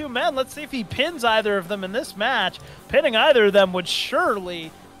these two men. Let's see if he pins either of them in this match. Pinning either of them would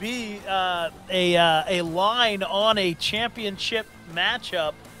surely be a line on a championship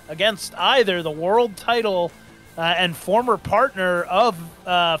matchup against either the world title and former partner of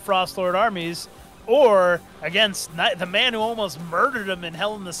Frostlord Armies, or against the man who almost murdered him in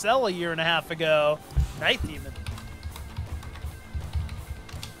Hell in the Cell a year and a half ago, Night Demon.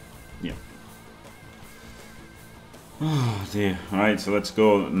 Yeah. Oh dear. Alright, so let's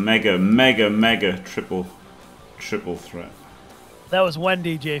go mega triple threat. That was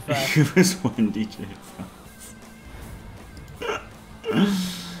Wendy J5. It was Wendy J5.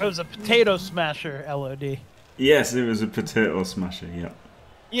 It was a potato smasher, LOD. Yes, it was a potato smasher, yeah.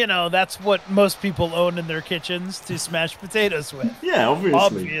 You know, that's what most people own in their kitchens to smash potatoes with. Yeah,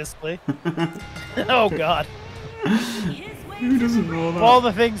 Obviously. Oh, God. Who doesn't know that? All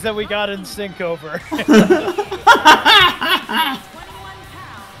the things that we got in sync over. 21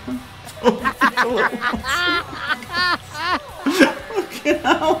 Fucking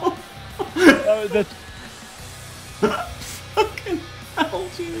hell. Fucking hell,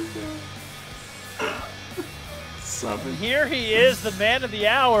 Jesus. Here he is, the man of the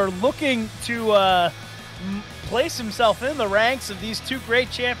hour, looking to place himself in the ranks of these two great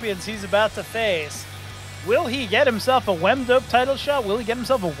champions he's about to face. Will he get himself a WEMDOPE title shot? Will he get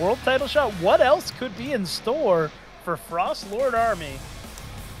himself a world title shot? What else could be in store for Frostlord Army?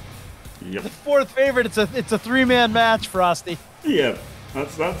 Yep. The fourth favorite, it's a three-man match, Frosty. Yeah,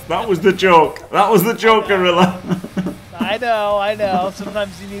 that was the joke. That was the joke, Gorilla. I know.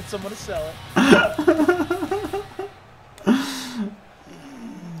 Sometimes you need someone to sell it.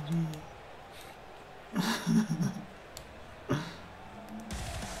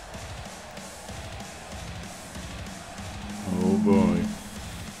 Oh boy.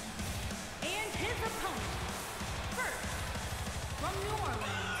 And his opponent, first, from New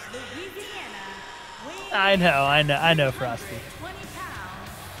Orleans, Louisiana, weighing I know, Frosty. 20 pounds,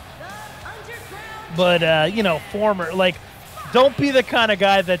 the underground But, you know, former, like, don't be the kind of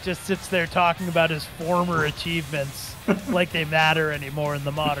guy that just sits there talking about his former achievements like they matter anymore in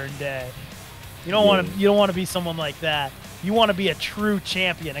the modern day. You don't want to be someone like that. You want to be a true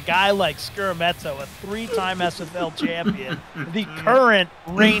champion, a guy like Skurametso, a three-time SFL champion, the current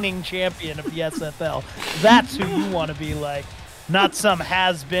reigning champion of the SFL. That's who you want to be like, not some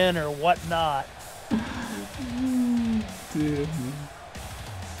has-been or whatnot. Dear me.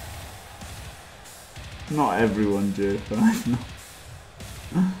 Not everyone, J5.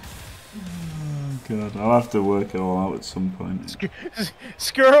 Oh god, I'll have to work it all out at some point.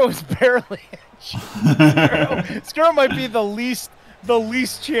 Skuro is barely. Skuro might be the least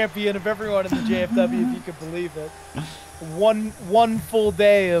champion of everyone in the JFW, if you could believe it. One full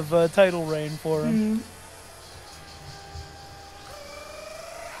day of title reign for him.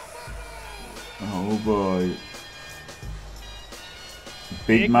 Oh boy.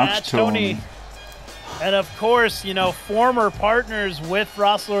 Big match, Tony. And of course, you know, former partners with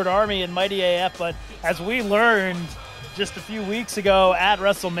Frostlord Army and Mighty AF, but as we learned just a few weeks ago at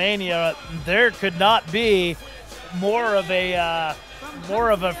WrestleMania, there could not be more of a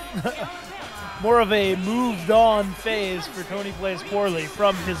moved on phase for Tony Plays Poorly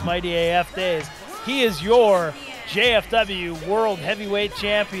from his Mighty AF days. He is your JFW World Heavyweight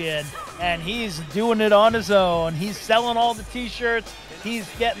Champion, and he's doing it on his own. He's selling all the t-shirts. He's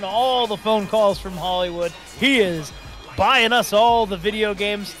getting all the phone calls from Hollywood. He is buying us all the video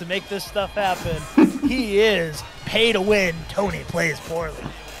games to make this stuff happen. He is pay to win Tony Plays Poorly.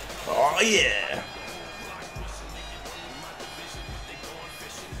 Oh, yeah.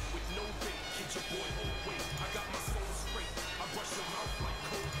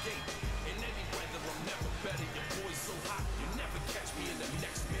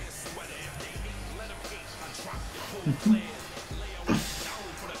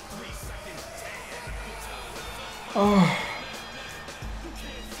 Oh.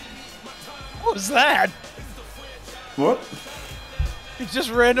 What was that? What? It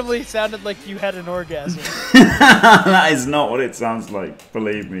just randomly sounded like you had an orgasm. That is not what it sounds like,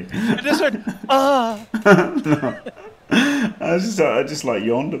 believe me. I just heard, No. I just like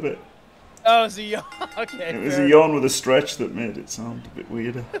yawned a bit. Oh, it was a yawn. Okay. It was a yawn with a stretch that made it sound a bit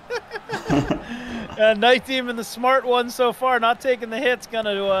weirder. Night Demon, the smart one so far, not taking the hits,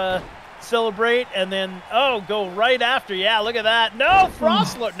 gonna celebrate, and then, go right after. Yeah, look at that. No,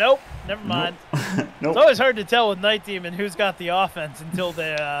 Frostlord. Nope, never mind. Nope. It's always hard to tell with Night Demon who's got the offense until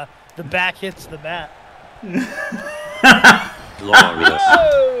the back hits the mat. Glorious.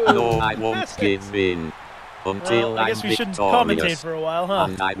 Oh, No, I won't give in. Until I guess I'm we shouldn't commentate victorious. for a while, huh?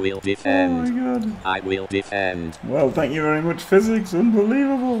 And I will Oh defend. my god. I will defend. Well, thank you very much, Physics.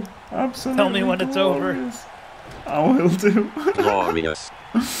 Unbelievable. Absolutely. Tell me when it's over. glorious. I will do. Glorious.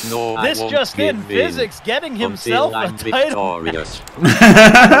 No, I This won't just in, give Physics getting himself Until a I'm title. victorious. I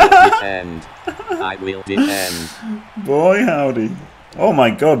will defend. I will defend. Boy, howdy. Oh my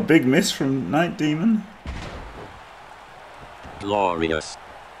god, big miss from Night Demon. Glorious.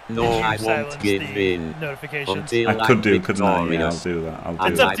 No, Did you I won't silence give the in. notifications? Until I could I'm do, couldn't I? Yeah, I'll victorious. do that. I'll do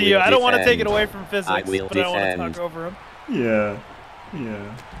It's that. up to you. will I don't want to take it defend. away from Physics, I will but I don't want to defend. talk over him. Yeah.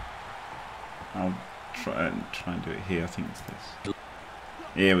 Yeah. I'll try and do it here. I think it's this.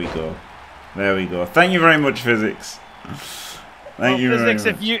 Here we go. There we go. Thank you very much, Physics. Thank you very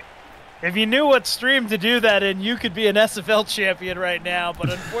Physics, much. if you knew what stream to do that in, you could be an SFL champion right now, but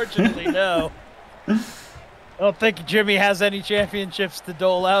unfortunately, no. I don't think Jimmy has any championships to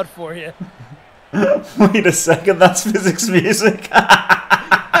dole out for you. Wait a second, that's Physics music.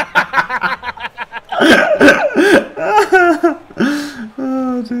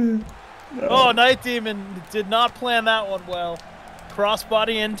 Oh dear. Oh, Night Demon did not plan that one well.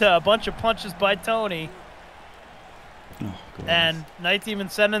 Crossbody into a bunch of punches by Tony. Oh, God. And Night Demon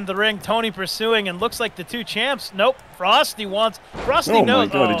sent in the ring. Tony pursuing, and looks like the two champs. Nope, Frosty knows. Oh my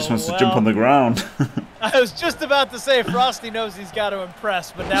god, he just wants to jump on the ground. I was just about to say Frosty knows he's got to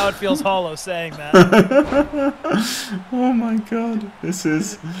impress, but now it feels hollow saying that. Oh my god. This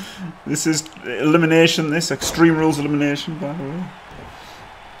is elimination, this Extreme Rules elimination, by the way.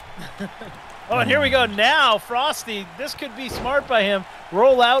 Oh, and here we go now. Frosty, this could be smart by him.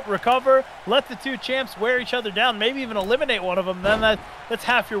 Roll out, recover, let the two champs wear each other down, maybe even eliminate one of them. Then that's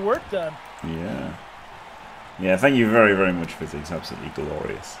half your work done. Yeah. Yeah, thank you very, very much, Physics. Absolutely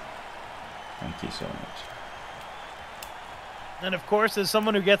glorious. Thank you so much. And of course, as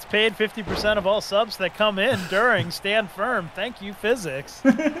someone who gets paid 50% of all subs that come in during Stand Firm, thank you, Physics.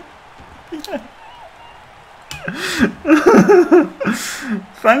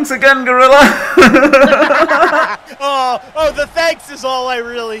 Thanks again, Gorilla. Oh, the thanks is all I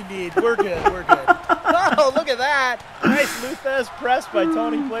really need. We're good, we're good. Oh, look at that. Nice Luthez press by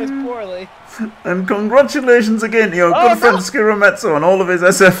Tony Plays Poorly. And congratulations again to your good friend Skirometso on all of his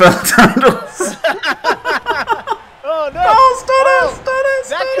SFL titles. Oh, no. Oh, stunner.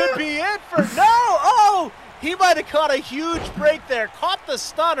 That could be it for... No! Oh! He might have caught a huge break there. Caught the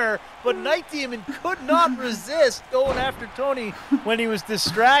stunner, but Night Demon could not resist going after Tony when he was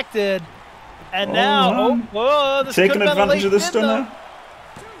distracted. And now... Oh, this taking could have been a advantage late of the pin, stunner.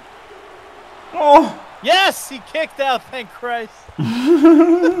 though. Oh! Yes! He kicked out, thank Christ.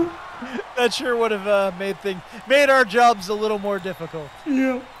 That sure would have made our jobs a little more difficult.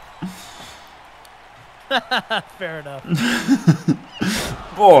 Yeah. Fair enough.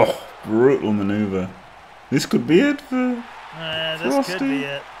 Oh, brutal maneuver. This could be it for This Frosty. could be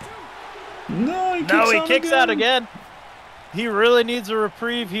it. No, he No, he kicks out again. He really needs a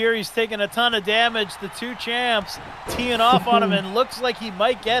reprieve here. He's taking a ton of damage. The two champs teeing off on him, and looks like he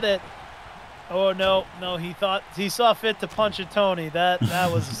might get it. Oh no, he saw fit to punch at Tony. That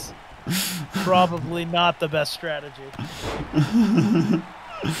was probably not the best strategy.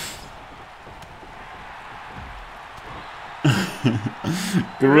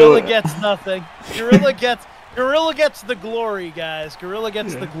 Gorilla gets nothing. Gorilla gets the glory, guys. Gorilla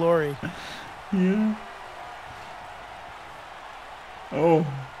gets the glory. Yeah. Oh,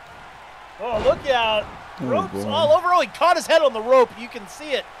 look out. Ropes all over. Oh, he caught his head on the rope. You can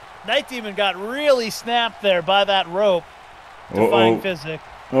see it. Night Demon got really snapped there by that rope. Defying physics.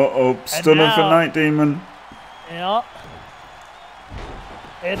 Stunner for Night Demon. Yeah.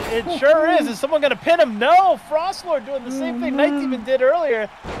 It sure is. Is someone going to pin him? No. Frostlord doing the same thing Night Demon did earlier.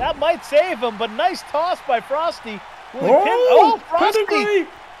 That might save him, but nice toss by Frosty. Frosty. Pedigree.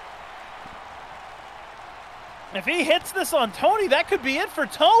 If he hits this on Tony, that could be it for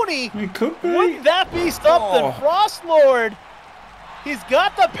Tony. It could be. Wouldn't that be something? Frostlord. He's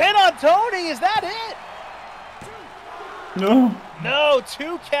got the pin on Tony. Is that it? No. No,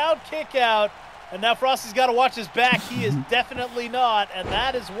 2 count kick out. And now Frosty's got to watch his back. He is definitely not, and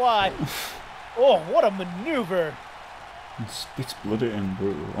that is why. Oh, what a maneuver. He spits blood at him,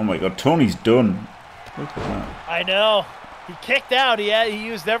 brutal. Oh my god, Tony's done. Look at that. I know. He kicked out. He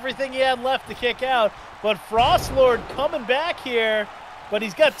used everything he had left to kick out. But Frostlord coming back here. But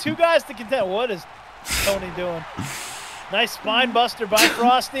he's got 2 guys to contend. What is Tony doing? Nice spine buster by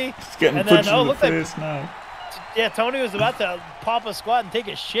Frosty. He's getting punched in the face now. Yeah, Tony was about to pop a squat and take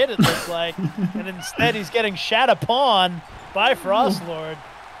a shit, it looks like. And instead he's getting shat upon by Frostlord.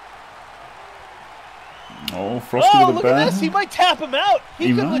 Oh, Frosty with a look at this. He might tap him out.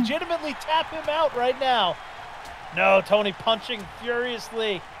 He could legitimately tap him out right now. No, Tony punching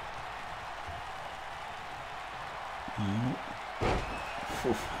furiously.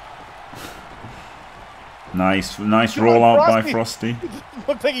 Nice roll out by Frosty.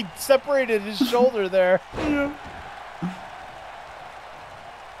 Looked like he separated his shoulder there. Yeah.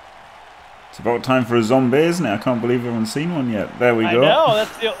 It's about time for a zombie, isn't it? I can't believe we haven't seen one yet. There we go. I know.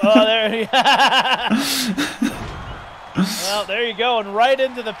 That's the. There. Well, there you go, and right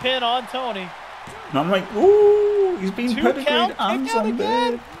into the pin on Tony. And I'm like, ooh, he's being 2 pedigreed count and kick out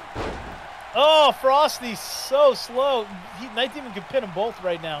again. Oh, Frosty's so slow. Night Demon could pin them both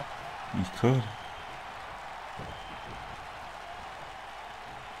right now. He could.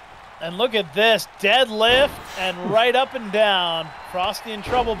 And look at this, deadlift and right up and down. Frosty in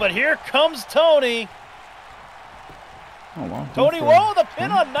trouble, but here comes Tony. Oh, wow. Tony, whoa, the pin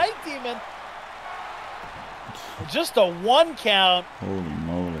on Night Demon. Just a 1 count. Holy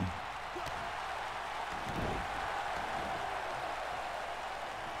moly.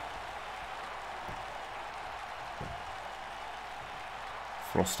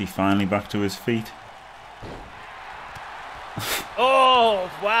 Frosty finally back to his feet.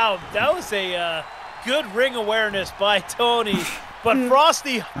 Oh, wow. That was a good ring awareness by Tony. But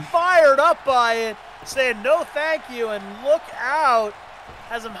Frosty fired up by it, saying no thank you, and look out.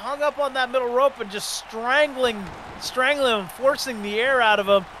 Has him hung up on that middle rope and just strangling him, forcing the air out of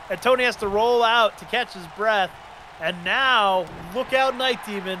him. And Tony has to roll out to catch his breath. And now, look out, Night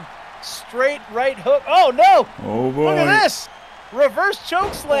Demon. Straight right hook. Oh, no. Oh, boy. Look at this. Reverse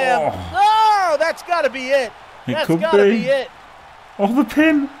choke slam. Oh, that's got to be it. That's got to be it. Oh, the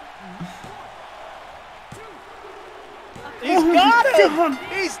pin. He's got it. God.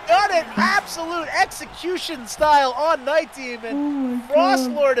 He's done it. Absolute execution style on Night Demon.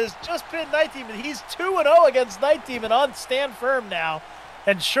 Frostlord has just pinned Night Demon. He's 2-0 against Night Demon on Stand Firm now.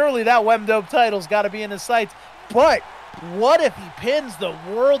 And surely that Wemdope title's got to be in his sights. But what if he pins the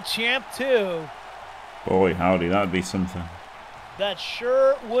world champ too? Boy, howdy, that'd be something. That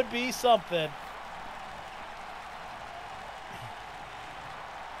sure would be something.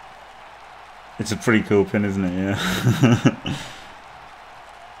 It's a pretty cool pin, isn't it? Yeah.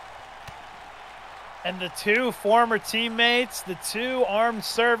 And the 2 former teammates, the 2 armed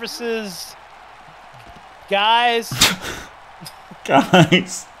services guys.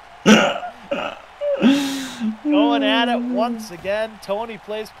 Guys. Going at it once again. Tony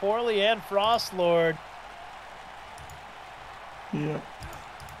plays poorly and Frostlord. Yep.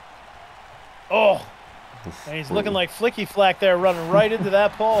 Oh. And he's looking like Flicky Flack there, running right into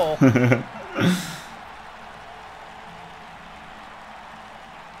that pole.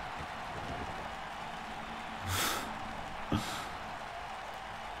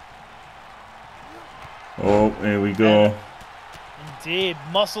 Oh, here we go. Indeed.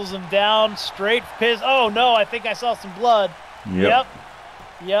 Muscles him down. Straight piss. Oh, no. I think I saw some blood. Yep.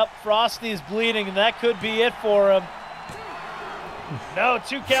 Yep. Frosty's bleeding, and that could be it for him. No,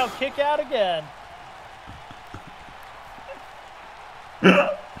 2 count kick out again.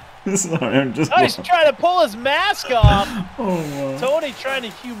 Sorry, I'm just. Oh, he's trying to pull his mask off. Oh, wow. Tony trying to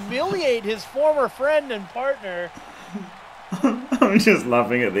humiliate his former friend and partner. I'm just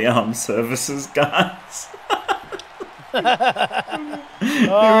laughing at the arm services guys. Here we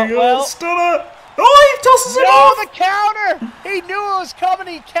go. Well, Stunner. Oh, he tosses it no, off. the counter. He knew it was coming.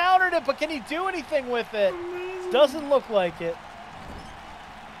 He countered it, but can he do anything with it? Doesn't look like it.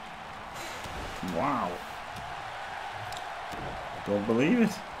 Wow. Don't believe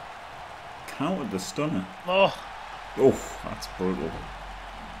it. Countered the stunner. Oh, That's brutal.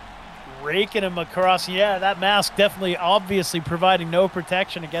 raking him across. Yeah, that mask definitely, obviously providing no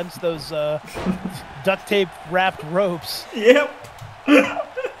protection against those duct tape wrapped ropes. Yep.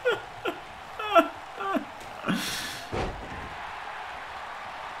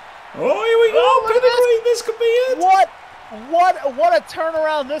 Oh, here we go. Oh, look at Pedigree. This could be it. What a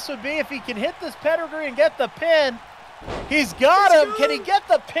turnaround this would be if he can hit this pedigree and get the pin. He's got him. Can he get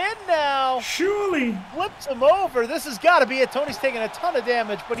the pin now? Surely. Flips him over. This has got to be it. Tony's taking a ton of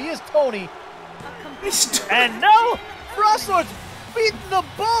damage, but he is Tony. And no, Frostlord's beating the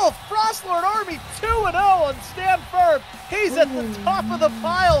bull. Frostlord Army 2-0 on Stand Firm. He's at the top of the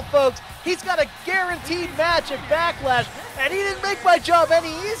pile, folks. He's got a guaranteed match at Backlash, and he didn't make my job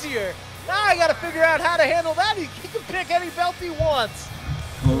any easier. Now I got to figure out how to handle that. He can pick any belt he wants.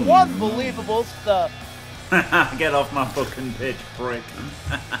 Unbelievable stuff. Get off my fucking pitch, prick.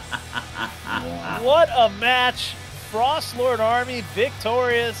 What a match. Frostlord Army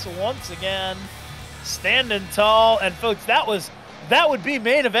victorious once again. Standing tall. And folks, that would be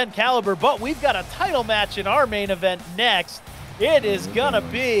main event caliber, but we've got a title match in our main event next. It is gonna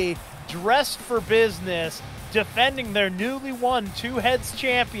be Dressed for Business, defending their newly won Two Heads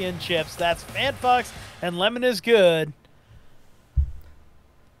Championships. That's Fanfox and Lemon is Good.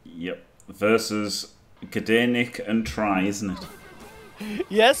 Yep. Versus Gdanik and Try, isn't it?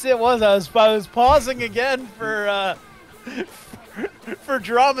 Yes, it was. I was pausing again for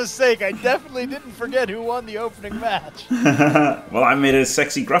drama's sake. I definitely didn't forget who won the opening match. Well, I made a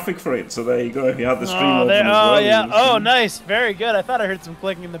sexy graphic for it, so there you go. If you have the stream open as oh well, yeah. you Oh, can- nice. Very good. I thought I heard some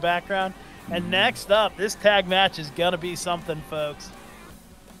clicking in the background. And next up, this tag match is gonna be something, folks.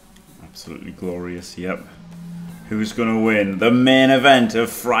 Absolutely glorious. Yep. Who's going to win the main event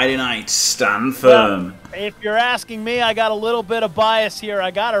of Friday night? Stand Firm. Well, if you're asking me, I got a little bit of bias here.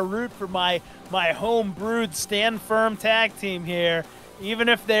 I got to root for my home brewed Stand Firm tag team here, even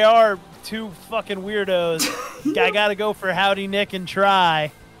if they are two fucking weirdos. I got to go for Howdy Nick and Try.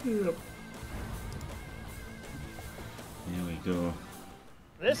 Yep. Here we go.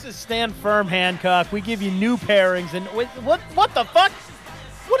 This is Stand Firm, Hancock. We give you new pairings, and what the fuck?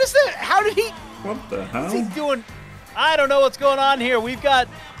 What is that? How did he? What the What's he hell? doing? I don't know what's going on here. We've got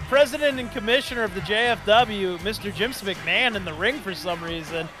President and Commissioner of the JFW, Mr. Jim McMahon, in the ring for some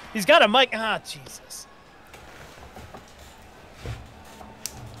reason. He's got a mic. Ah, Jesus.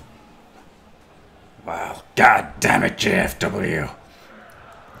 Well, god damn it, JFW.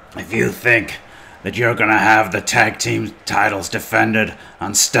 If you think that you're gonna have the tag team titles defended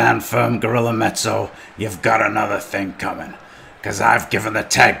on Stand Firm Gorilla Mezzo, you've got another thing coming. Because I've given the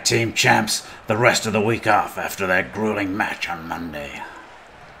tag team champs the rest of the week off after their grueling match on Monday.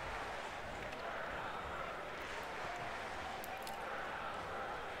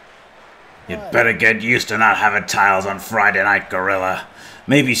 You'd better get used to not having titles on Friday Night, Gorilla.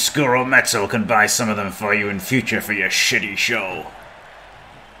 Maybe Scuro Mezzo can buy some of them for you in future for your shitty show.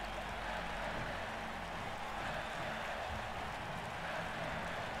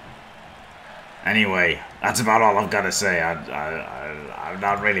 Anyway, that's about all I've got to say. I've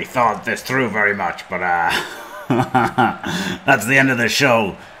not really thought this through very much, but that's the end of the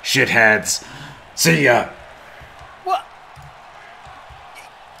show, shitheads. See ya. What?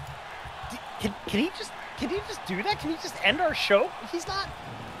 Can he just do that? Can he just end our show? He's not.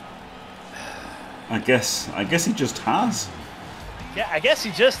 I guess he just has. Yeah, I guess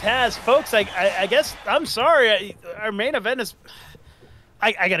he just has, folks. I guess I'm sorry. Our main event is.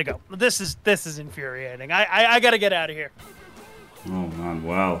 I gotta go. This is infuriating. I gotta get out of here. Oh man,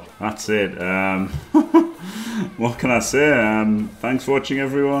 well, that's it. What can I say? Thanks for watching,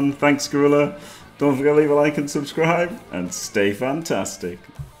 everyone. Thanks, Gorilla. Don't forget to leave a like and subscribe, and stay fantastic.